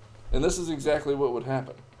done. And this is exactly what would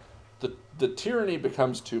happen. The tyranny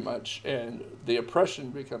becomes too much, and the oppression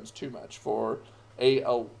becomes too much for a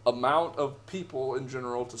amount of people in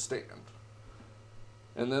general to stand.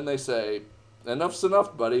 And then they say, enough's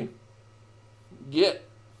enough, buddy. Get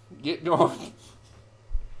going.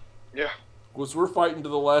 Yeah. Because we're fighting to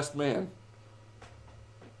the last man.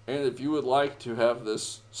 And if you would like to have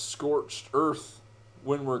this scorched earth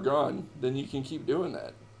when we're gone, then you can keep doing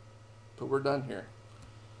that. But we're done here.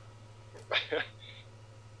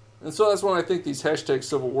 And so that's when I think these hashtag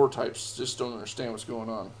Civil War types just don't understand what's going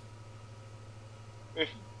on.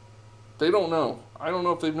 They don't know. I don't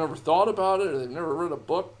know if they've never thought about it or they've never read a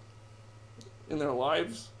book in their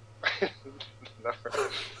lives.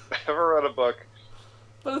 Never read a book.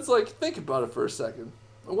 But it's like, think about it for a second.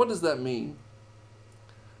 What does that mean?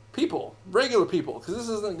 People, regular people, because this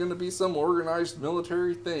isn't going to be some organized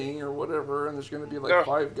military thing or whatever, and there's going to be like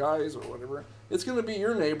 5 guys or whatever. It's going to be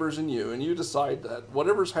your neighbors and you decide that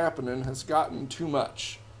whatever's happening has gotten too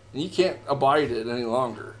much, and you can't abide it any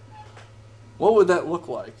longer. What would that look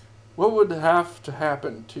like? What would have to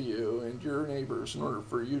happen to you and your neighbors in order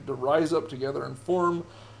for you to rise up together and form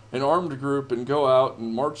an armed group and go out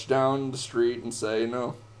and march down the street and say,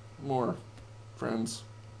 no more, friends.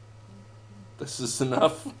 This is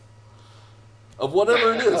enough of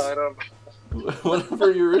whatever it is. I don't.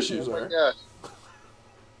 Whatever your issues Oh my are. gosh.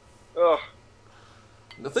 Oh.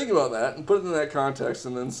 Now think about that and put it in that context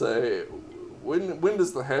and then say, when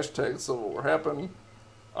does the hashtag Civil War happen?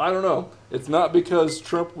 I don't know. It's not because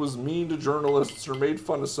Trump was mean to journalists or made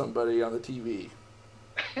fun of somebody on the TV.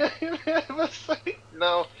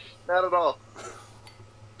 No, not at all.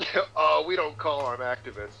 Oh, we don't call on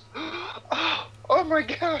activists. Oh my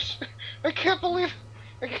gosh! I can't believe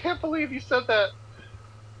you said that.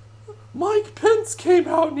 Mike Pence came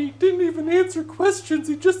out and he didn't even answer questions.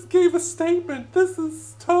 He just gave a statement. This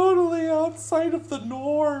is totally outside of the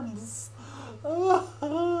norms.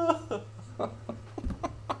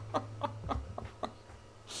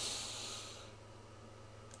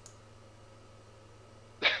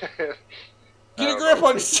 Get a grip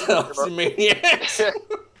on yourselves, you maniacs.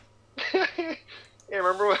 Yeah,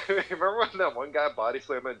 remember when that one guy body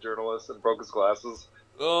slammed that journalist and broke his glasses?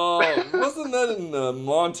 Oh, wasn't that in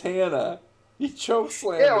Montana? He choke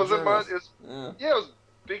slammed. Yeah, it was the in journalist. it was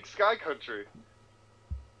Big Sky Country.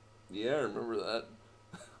 Yeah, I remember that.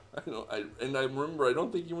 I remember. I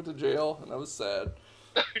don't think he went to jail, and I was sad.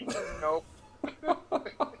 Nope.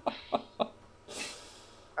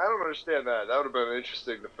 I don't understand that. That would have been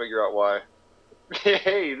interesting to figure out why.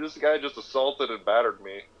 Hey, this guy just assaulted and battered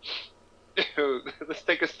me. Let's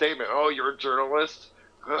take a statement. Oh, you're a journalist?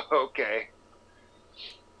 Okay.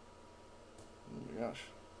 Oh my gosh.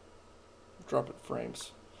 Drop it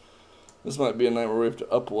frames. This might be a night where we have to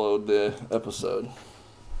upload the episode.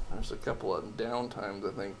 There's a couple of downtimes,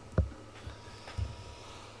 I think.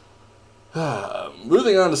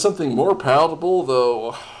 Moving on to something more palatable,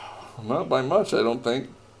 though not by much, I don't think.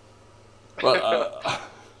 But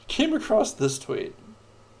came across this tweet.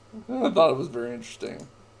 I thought it was very interesting.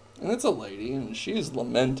 And it's a lady, and she's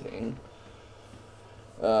lamenting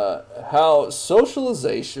how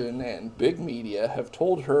socialization and big media have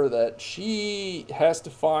told her that she has to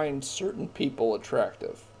find certain people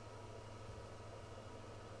attractive.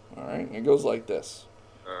 Alright, and it goes like this.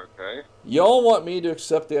 Okay. Y'all want me to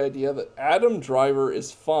accept the idea that Adam Driver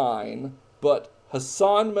is fine, but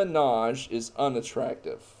Hassan Minaj is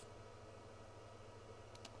unattractive.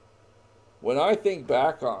 When I think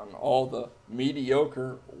back on all the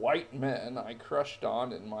mediocre white men I crushed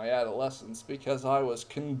on in my adolescence because I was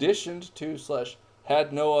conditioned to /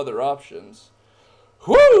 had no other options,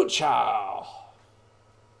 whoo chow!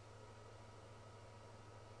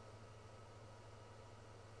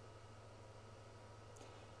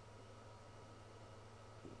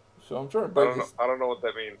 So I'm trying to break this. I don't know what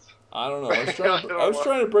that means. I don't know. I was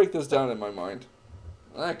trying to break this down in my mind.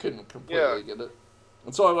 I couldn't completely get it.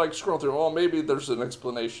 And so I scrolled through, maybe there's an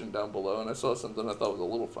explanation down below, and I saw something I thought was a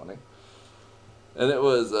little funny. And it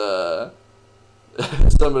was,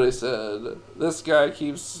 Somebody said, this guy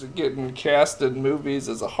keeps getting cast in movies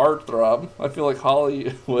as a heartthrob. I feel like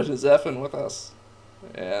Hollywood is effing with us.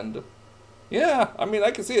 And, yeah, I mean,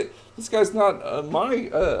 I can see it. This guy's not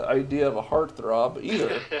my idea of a heartthrob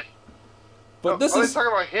either. But this are is... they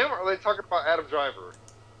talking about him, or are they talking about Adam Driver?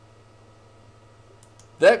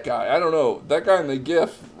 That guy, I don't know. That guy in the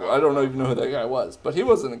GIF, I don't even know who that guy was. But he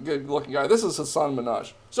wasn't a good-looking guy. This is Hassan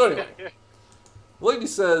Minaj. So anyway, the lady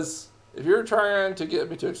says, if you're trying to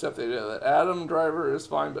get me to accept the idea that Adam Driver is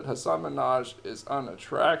fine, but Hassan Minaj is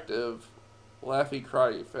unattractive, laughy,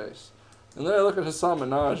 cryy face. And then I look at Hassan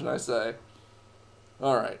Minaj and I say,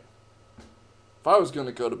 all right, if I was going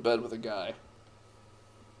to go to bed with a guy,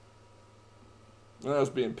 and I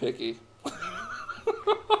was being picky.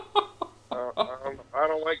 I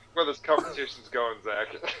don't like where this conversation's going, Zach.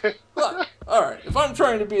 Look, all right, if I'm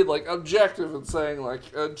trying to be like objective and saying like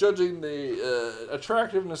judging the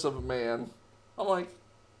attractiveness of a man, I'm like,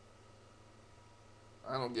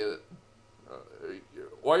 I don't get it.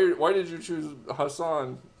 Why did you choose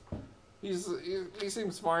Hassan? He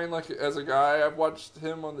seems fine like as a guy. I've watched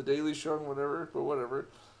him on the Daily Show and whatever, but whatever.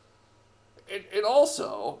 And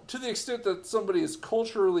also, to the extent that somebody is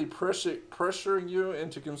culturally pressuring you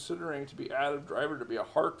into considering to be Adam Driver to be a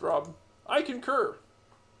heartthrob, I concur.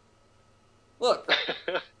 Look,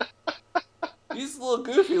 he's a little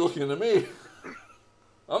goofy looking to me.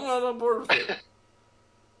 I'm not on board with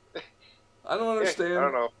it. I don't understand. I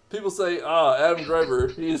don't know. People say, Adam Driver,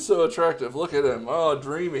 he's so attractive. Look at him. Oh,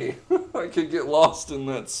 dreamy. I could get lost in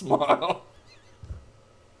that smile.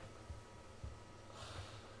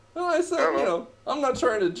 And I said, I'm not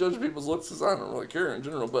trying to judge people's looks because I don't really care in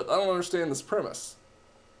general, but I don't understand this premise.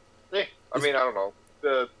 Yeah, I mean, I don't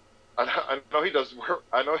know. I know he does work.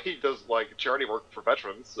 I know he does like charity work for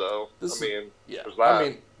veterans. So there's that. I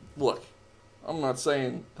mean, look, I'm not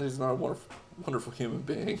saying that he's not a wonderful human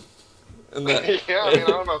being, and that yeah, I mean, I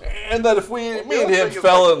don't know. And that if me and him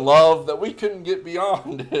fell in love, that we couldn't get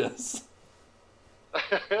beyond his.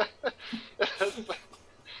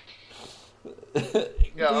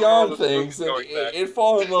 Beyond things and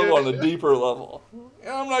fall in love on a deeper level.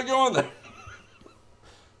 And I'm not going there.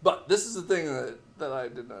 But this is the thing that I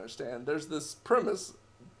didn't understand. There's this premise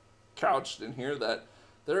couched in here that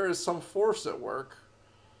there is some force at work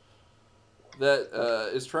that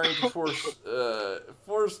is trying to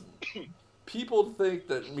force people to think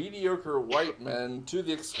that mediocre white men, to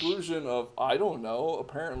the exclusion of, I don't know,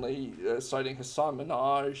 apparently citing Hassan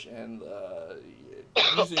Minaj and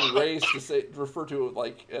using race to refer to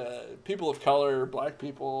like people of color, black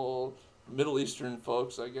people, Middle Eastern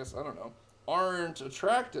folks, I guess, I don't know, aren't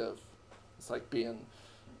attractive. It's like being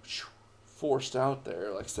forced out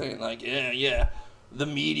there, like saying like, yeah, the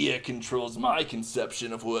media controls my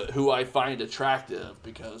conception of who I find attractive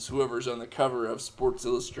because whoever's on the cover of Sports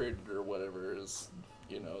Illustrated or whatever is,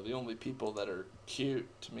 the only people that are cute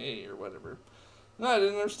to me or whatever. And I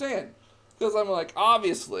didn't understand because I'm like,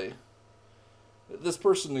 obviously, this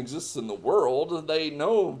person exists in the world. They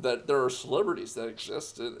know that there are celebrities that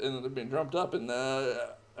exist and they've been drummed up. And I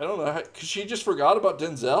don't know, cause she just forgot about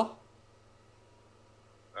Denzel.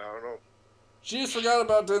 I don't know. She just forgot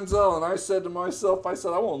about Denzel, and I said to myself, I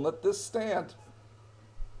won't let this stand.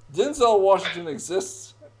 Denzel Washington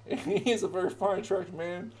exists, and he's a very fine, attractive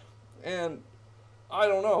man, and I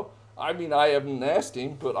don't know. I mean, I haven't asked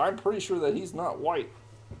him, but I'm pretty sure that he's not white.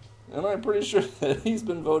 And I'm pretty sure that he's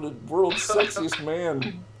been voted world's sexiest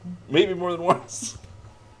man maybe more than once.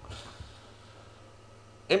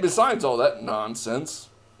 And besides all that nonsense,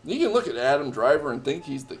 you can look at Adam Driver and think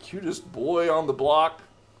he's the cutest boy on the block,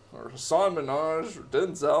 or Hassan Minaj, or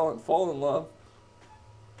Denzel, and fall in love.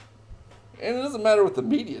 And it doesn't matter what the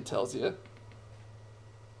media tells you.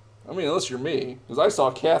 I mean, unless you're me, because I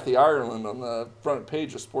saw Kathy Ireland on the front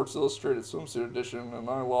page of Sports Illustrated Swimsuit Edition, and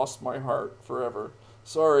I lost my heart forever.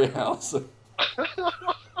 Sorry, Allison.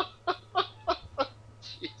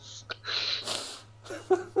 Jeez.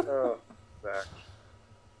 Oh, Zach.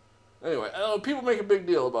 Anyway, people make a big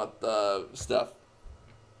deal about stuff.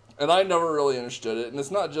 And I never really understood it. And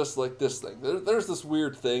it's not just like this thing. There's this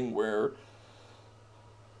weird thing where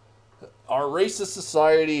our racist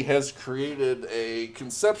society has created a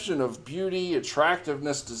conception of beauty,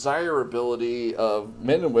 attractiveness, desirability of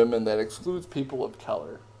men and women that excludes people of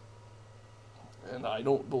color. And I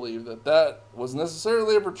don't believe that was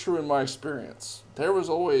necessarily ever true in my experience. There was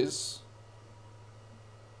always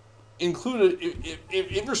included,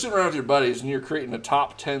 if you're sitting around with your buddies and you're creating a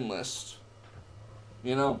top 10 list,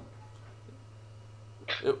 it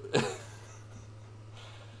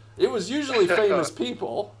was usually famous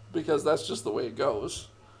people, because that's just the way it goes.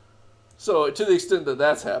 So to the extent that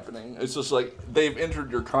that's happening, it's just like they've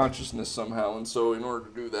entered your consciousness somehow, and so in order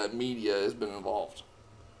to do that, media has been involved.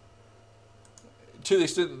 To the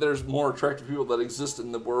extent that there's more attractive people that exist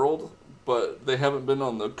in the world, but they haven't been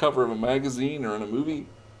on the cover of a magazine or in a movie,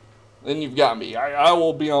 then you've got me. I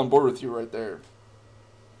will be on board with you right there.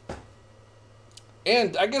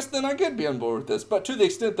 And I guess then I could be on board with this. But to the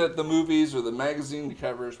extent that the movies or the magazine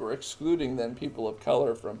covers were excluding then people of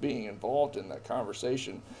color from being involved in that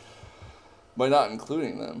conversation by not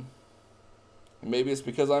including them, maybe it's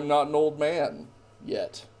because I'm not an old man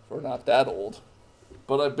yet, or not that old.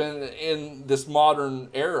 But I've been in this modern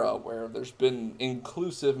era where there's been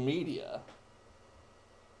inclusive media.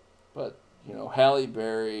 But, you know, Halle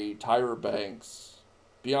Berry, Tyra Banks,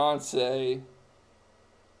 Beyonce,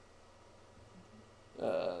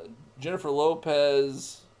 Jennifer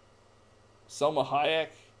Lopez, Selma Hayek.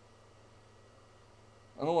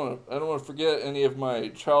 I don't want to forget any of my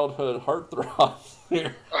childhood heartthrobs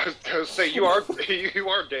here. I was gonna say you are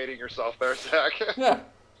dating yourself there, Zach. Yeah.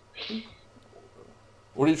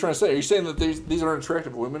 What are you trying to say? Are you saying that these aren't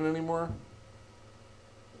attractive women anymore,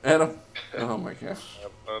 Adam? Oh my gosh.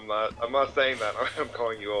 I'm not saying that. I'm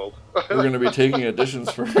calling you old. We're going to be taking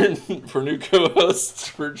auditions for new co-hosts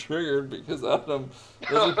for Triggered because Adam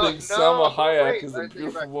doesn't think Salma Hayek is a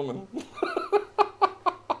beautiful woman.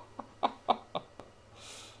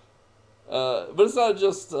 But it's not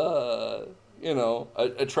just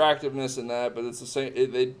attractiveness in that, but it's the same.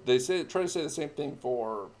 They try to say the same thing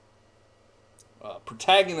for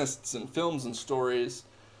protagonists in films and stories.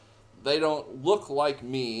 They don't look like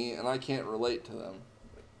me, and I can't relate to them.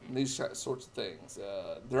 These sorts of things.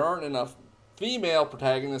 There aren't enough female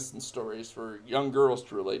protagonists in stories for young girls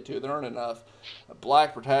to relate to. There aren't enough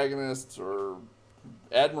black protagonists or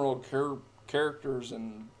admiral characters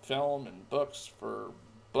in film and books for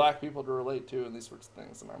black people to relate to, and these sorts of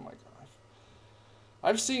things. And I'm like,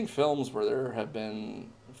 I've seen films where there have been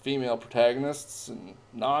female protagonists and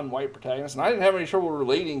non-white protagonists, and I didn't have any trouble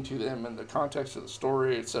relating to them in the context of the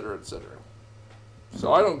story, etc., etc.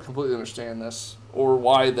 So I don't completely understand this, or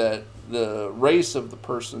why that the race of the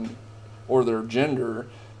person or their gender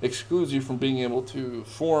excludes you from being able to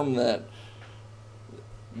form that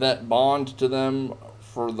bond to them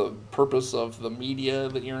for the purpose of the media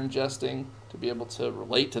that you're ingesting, to be able to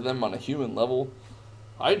relate to them on a human level.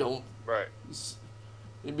 I don't. Right.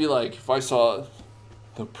 It'd be like if I saw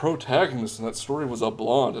the protagonist in that story was a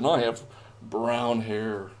blonde and I have brown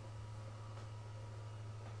hair.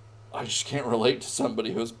 I just can't relate to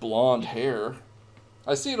somebody who has blonde hair.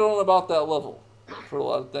 I see it on about that level for a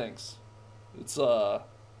lot of things. It's that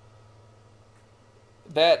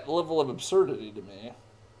level of absurdity to me.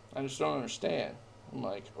 I just don't understand. I'm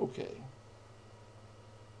like, okay.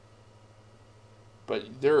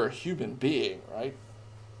 But they're a human being, right?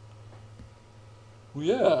 Well,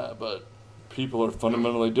 yeah, but people are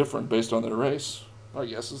fundamentally different based on their race, I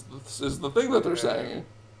guess is the thing that they're saying.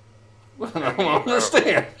 I don't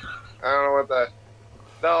understand. I don't know what that.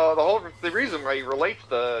 No, the reason why you relate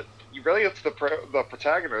to the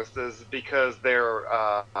protagonist is because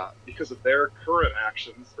because of their current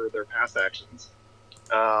actions or their past actions,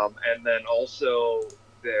 and then also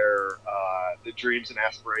their the dreams and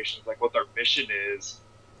aspirations, like what their mission is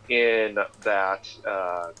in that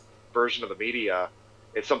version of the media.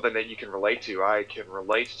 It's something that you can relate to. I can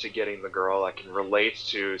relate to getting the girl. I can relate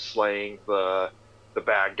to slaying the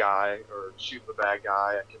bad guy or shooting the bad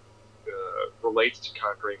guy. I can relate to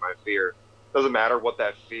conquering my fear. Doesn't matter what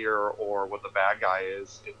that fear or what the bad guy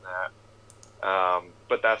is in that.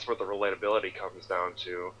 But that's where the relatability comes down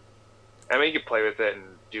to. I mean, you can play with it and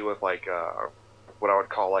do with like what I would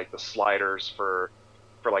call like the sliders for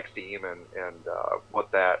like theme and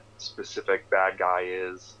what that specific bad guy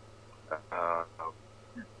is.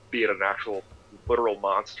 Be it an actual literal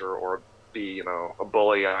monster or be, a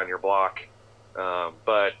bully on your block.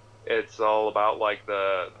 But it's all about like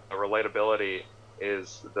the relatability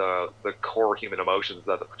is the core human emotions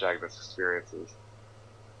that the protagonist experiences.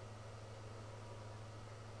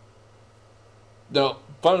 No,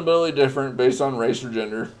 fundamentally different based on race or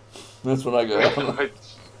gender. That's what I go.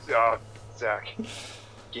 Zach.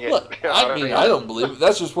 Look, I don't believe it.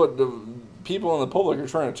 That's just what the people in the public are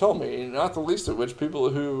trying to tell me, not the least of which people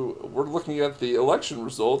who were looking at the election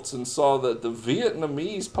results and saw that the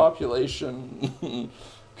Vietnamese population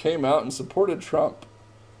came out and supported Trump.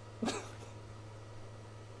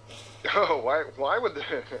 Oh, why would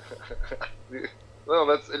well,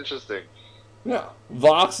 that's interesting. Yeah.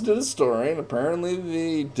 Vox did a story, and apparently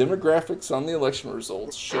the demographics on the election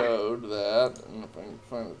results showed that, and if I can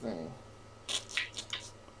find the thing.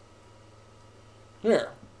 Here.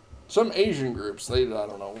 some Asian groups. I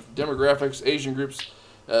don't know, demographics, Asian groups,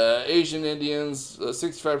 Asian Indians,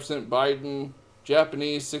 65% Biden,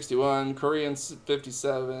 Japanese 61, Koreans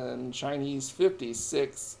 57, Chinese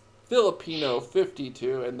 56, Filipino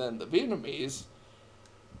 52, and then the Vietnamese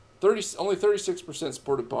only 36%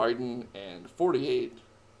 supported Biden and 48%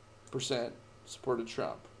 supported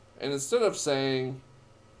Trump. And instead of saying,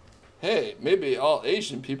 hey, maybe all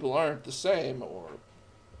Asian people aren't the same, or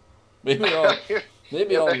maybe all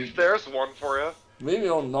There's one for you. maybe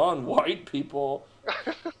all non-white people,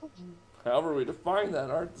 however we define that,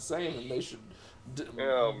 aren't the same, and they should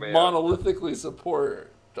Oh, man. monolithically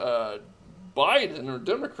support Biden or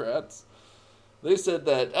Democrats. They said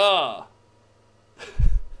that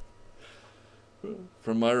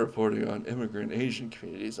from my reporting on immigrant Asian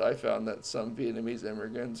communities, I found that some Vietnamese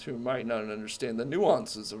immigrants who might not understand the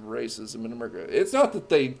nuances of racism in America. It's not that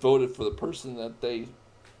they voted for the person that they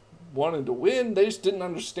wanted to win, they just didn't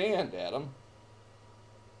understand, Adam.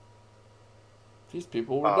 These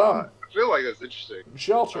people were dumb. I feel like that's interesting.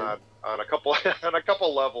 Sheltered. On a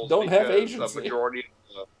couple levels. Don't have because agency. The majority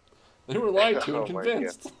of They were lied to and Oh, my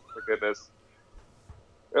convinced. for goodness.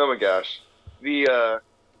 Oh my gosh.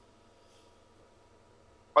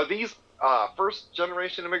 Are these first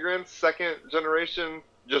generation immigrants, second generation?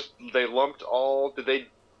 Just they lumped all. Did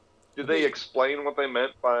they explain what they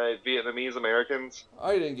meant by Vietnamese Americans?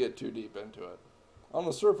 I didn't get too deep into it. On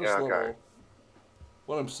the surface Yeah, okay. level,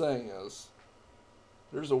 what I'm saying is,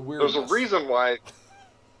 there's a weirdness. There's a reason why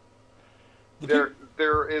there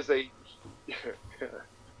is a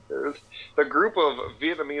there's the group of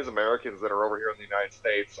Vietnamese Americans that are over here in the United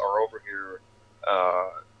States are over here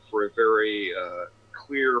for a very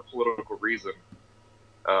clear political reason.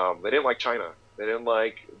 They didn't like China. They didn't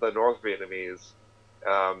like the North Vietnamese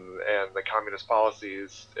and the communist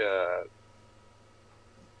policies,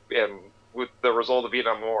 and with the result of the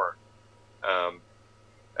Vietnam War.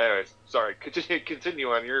 Anyways, sorry. Continue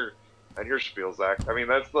on your spiel, Zach. I mean,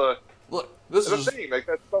 that's the thing. Like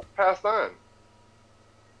that stuff passed on.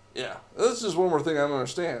 Yeah, this is one more thing I don't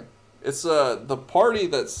understand. It's the party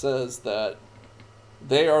that says that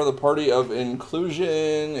they are the party of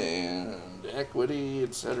inclusion and equity,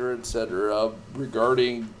 etc.,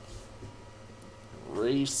 regarding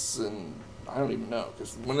race, and I don't even know,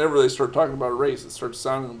 because whenever they start talking about race, it starts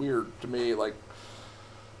sounding weird to me, like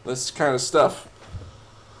this kind of stuff.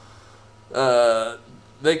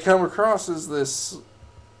 They come across as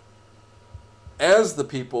the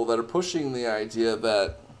people that are pushing the idea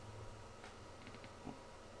that,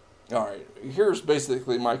 all right, here's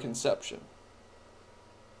basically my conception.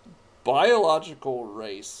 Biological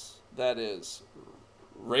race, that is,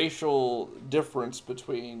 racial difference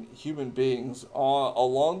between human beings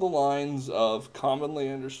along the lines of commonly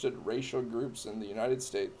understood racial groups in the United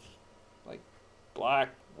States, like black,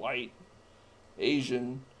 white,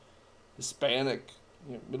 Asian, Hispanic,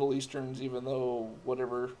 Middle Easterns, even though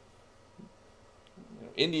whatever,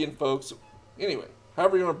 Indian folks, anyway,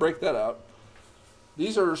 however you want to break that out.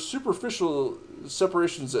 These are superficial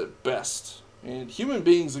separations at best, and human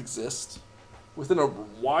beings exist within a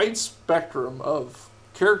wide spectrum of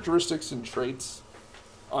characteristics and traits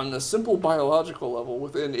on a simple biological level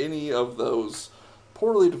within any of those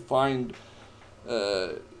poorly defined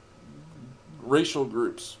racial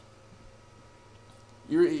groups.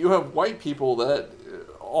 You have white people that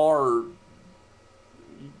are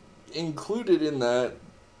included in that,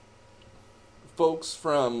 folks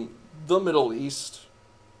from the Middle East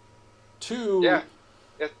to... Yeah.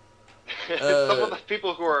 Some of the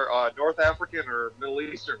people who are North African or Middle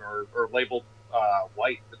Eastern are labeled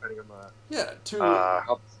white, depending on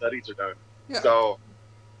how the studies are done. Yeah. So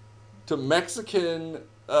to Mexican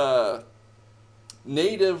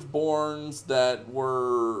native-borns that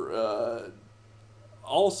were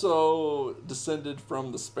also descended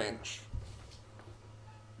from the Spanish,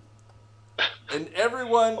 and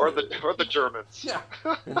everyone, or the Germans. Yeah,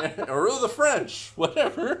 or the French,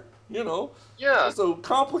 whatever. Yeah. So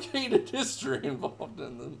complicated history involved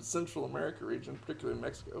in the Central America region, particularly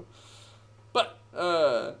Mexico. But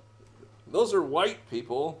those are white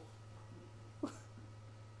people.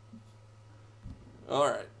 All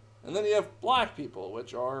right. And then you have black people,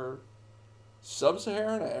 which are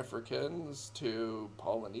sub-Saharan Africans to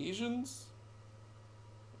Polynesians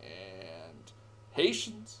and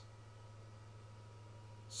Haitians.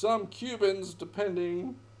 Some Cubans,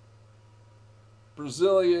 depending...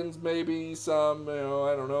 Brazilians, maybe some, I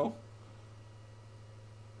don't know.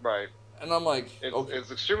 Right. And I'm like,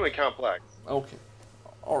 it's extremely complex. Okay,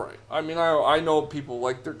 all right. I mean, I know people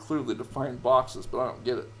like they're clearly defined boxes, but I don't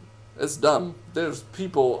get it. It's dumb. There's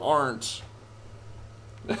people aren't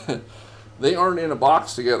they aren't in a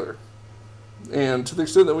box together. And to the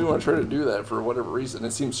extent that we want to try to do that for whatever reason,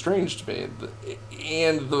 it seems strange to me.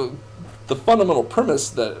 And the fundamental premise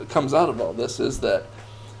that comes out of all this is that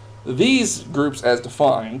these groups, as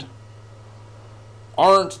defined,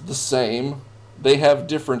 aren't the same. They have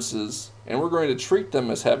differences, and we're going to treat them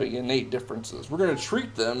as having innate differences. We're going to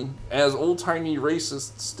treat them as old-timey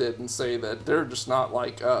racists did and say that they're just not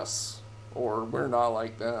like us, or we're not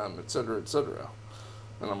like them, etc., etc.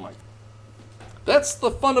 And I'm like, that's the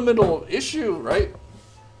fundamental issue, right?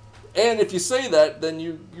 And if you say that, then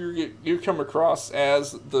you come across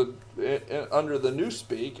as under the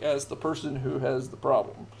newspeak as the person who has the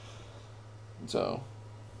problem. So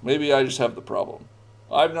maybe I just have the problem.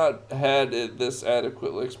 I've not had this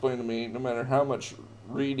adequately explained to me, no matter how much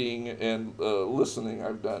reading and listening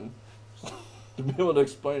I've done, to be able to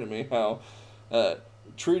explain to me how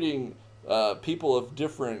treating people of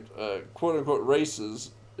different quote-unquote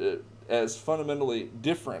races as fundamentally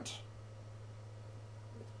different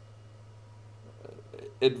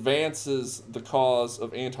advances the cause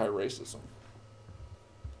of anti-racism.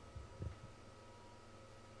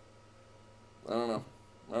 I don't know.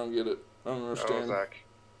 I don't get it. I don't understand. Zach.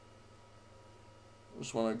 I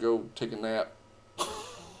just want to go take a nap.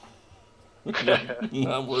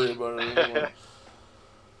 Not worry about it anymore.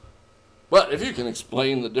 But if you can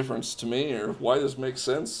explain the difference to me or why this makes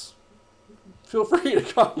sense, feel free to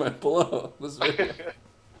comment below this video.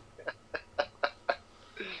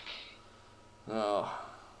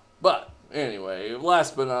 But anyway,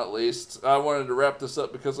 last but not least, I wanted to wrap this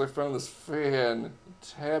up because I found this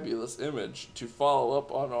fantabulous image to follow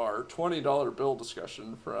up on our $20 bill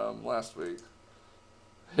discussion from last week.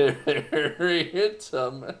 Harriet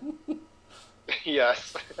Tubman.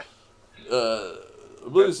 Yes. I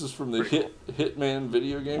believe this is from the Hitman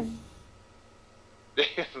video game.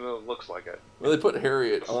 It looks like it. Well, they put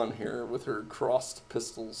Harriet on here with her crossed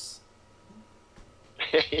pistols,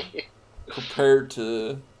 prepared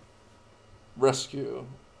to rescue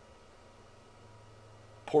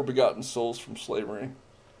poor begotten souls from slavery.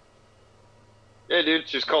 Yeah, dude,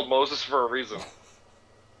 she's called Moses for a reason.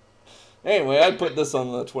 Anyway, I put this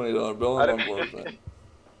on the $20 bill. I'm on board with that.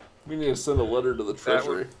 We need to send a letter to the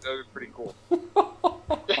Treasury. That would be pretty cool.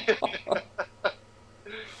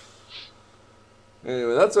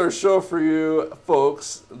 Anyway, that's our show for you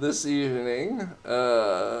folks this evening.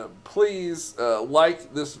 Please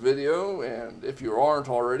like this video, and if you aren't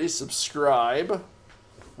already, subscribe.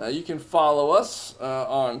 You can follow us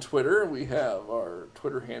on Twitter. We have our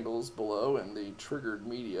Twitter handles below and the Triggered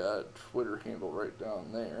Media Twitter handle right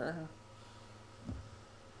down there.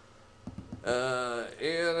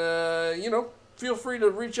 Feel free to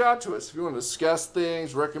reach out to us if you want to discuss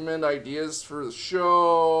things, recommend ideas for the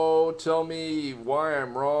show, tell me why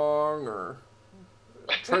I'm wrong, or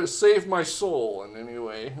try to save my soul in any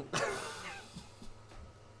way.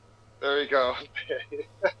 There you go.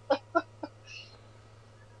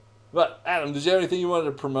 But, Adam, did you have anything you wanted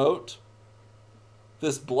to promote?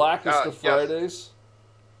 This Blackest of Fridays? Yes.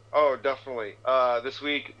 Oh, definitely. This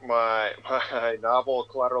week, my novel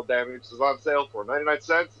Collateral Damage is on sale for 99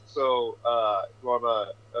 cents. So, if you want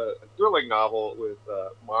a thrilling novel with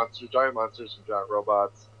giant monsters and giant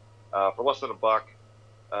robots for less than $1,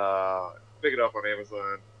 pick it up on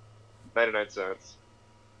Amazon. 99 cents.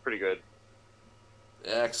 Pretty good.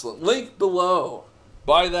 Excellent. Link below.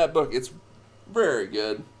 Buy that book. It's very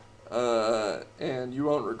good. And you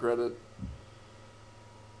won't regret it.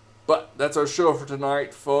 But that's our show for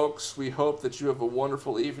tonight, folks. We hope that you have a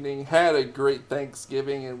wonderful evening, had a great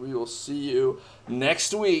Thanksgiving, and we will see you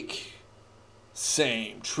next week.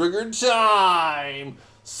 Same Triggered time,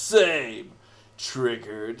 same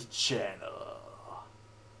Triggered channel.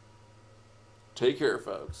 Take care,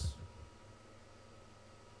 folks.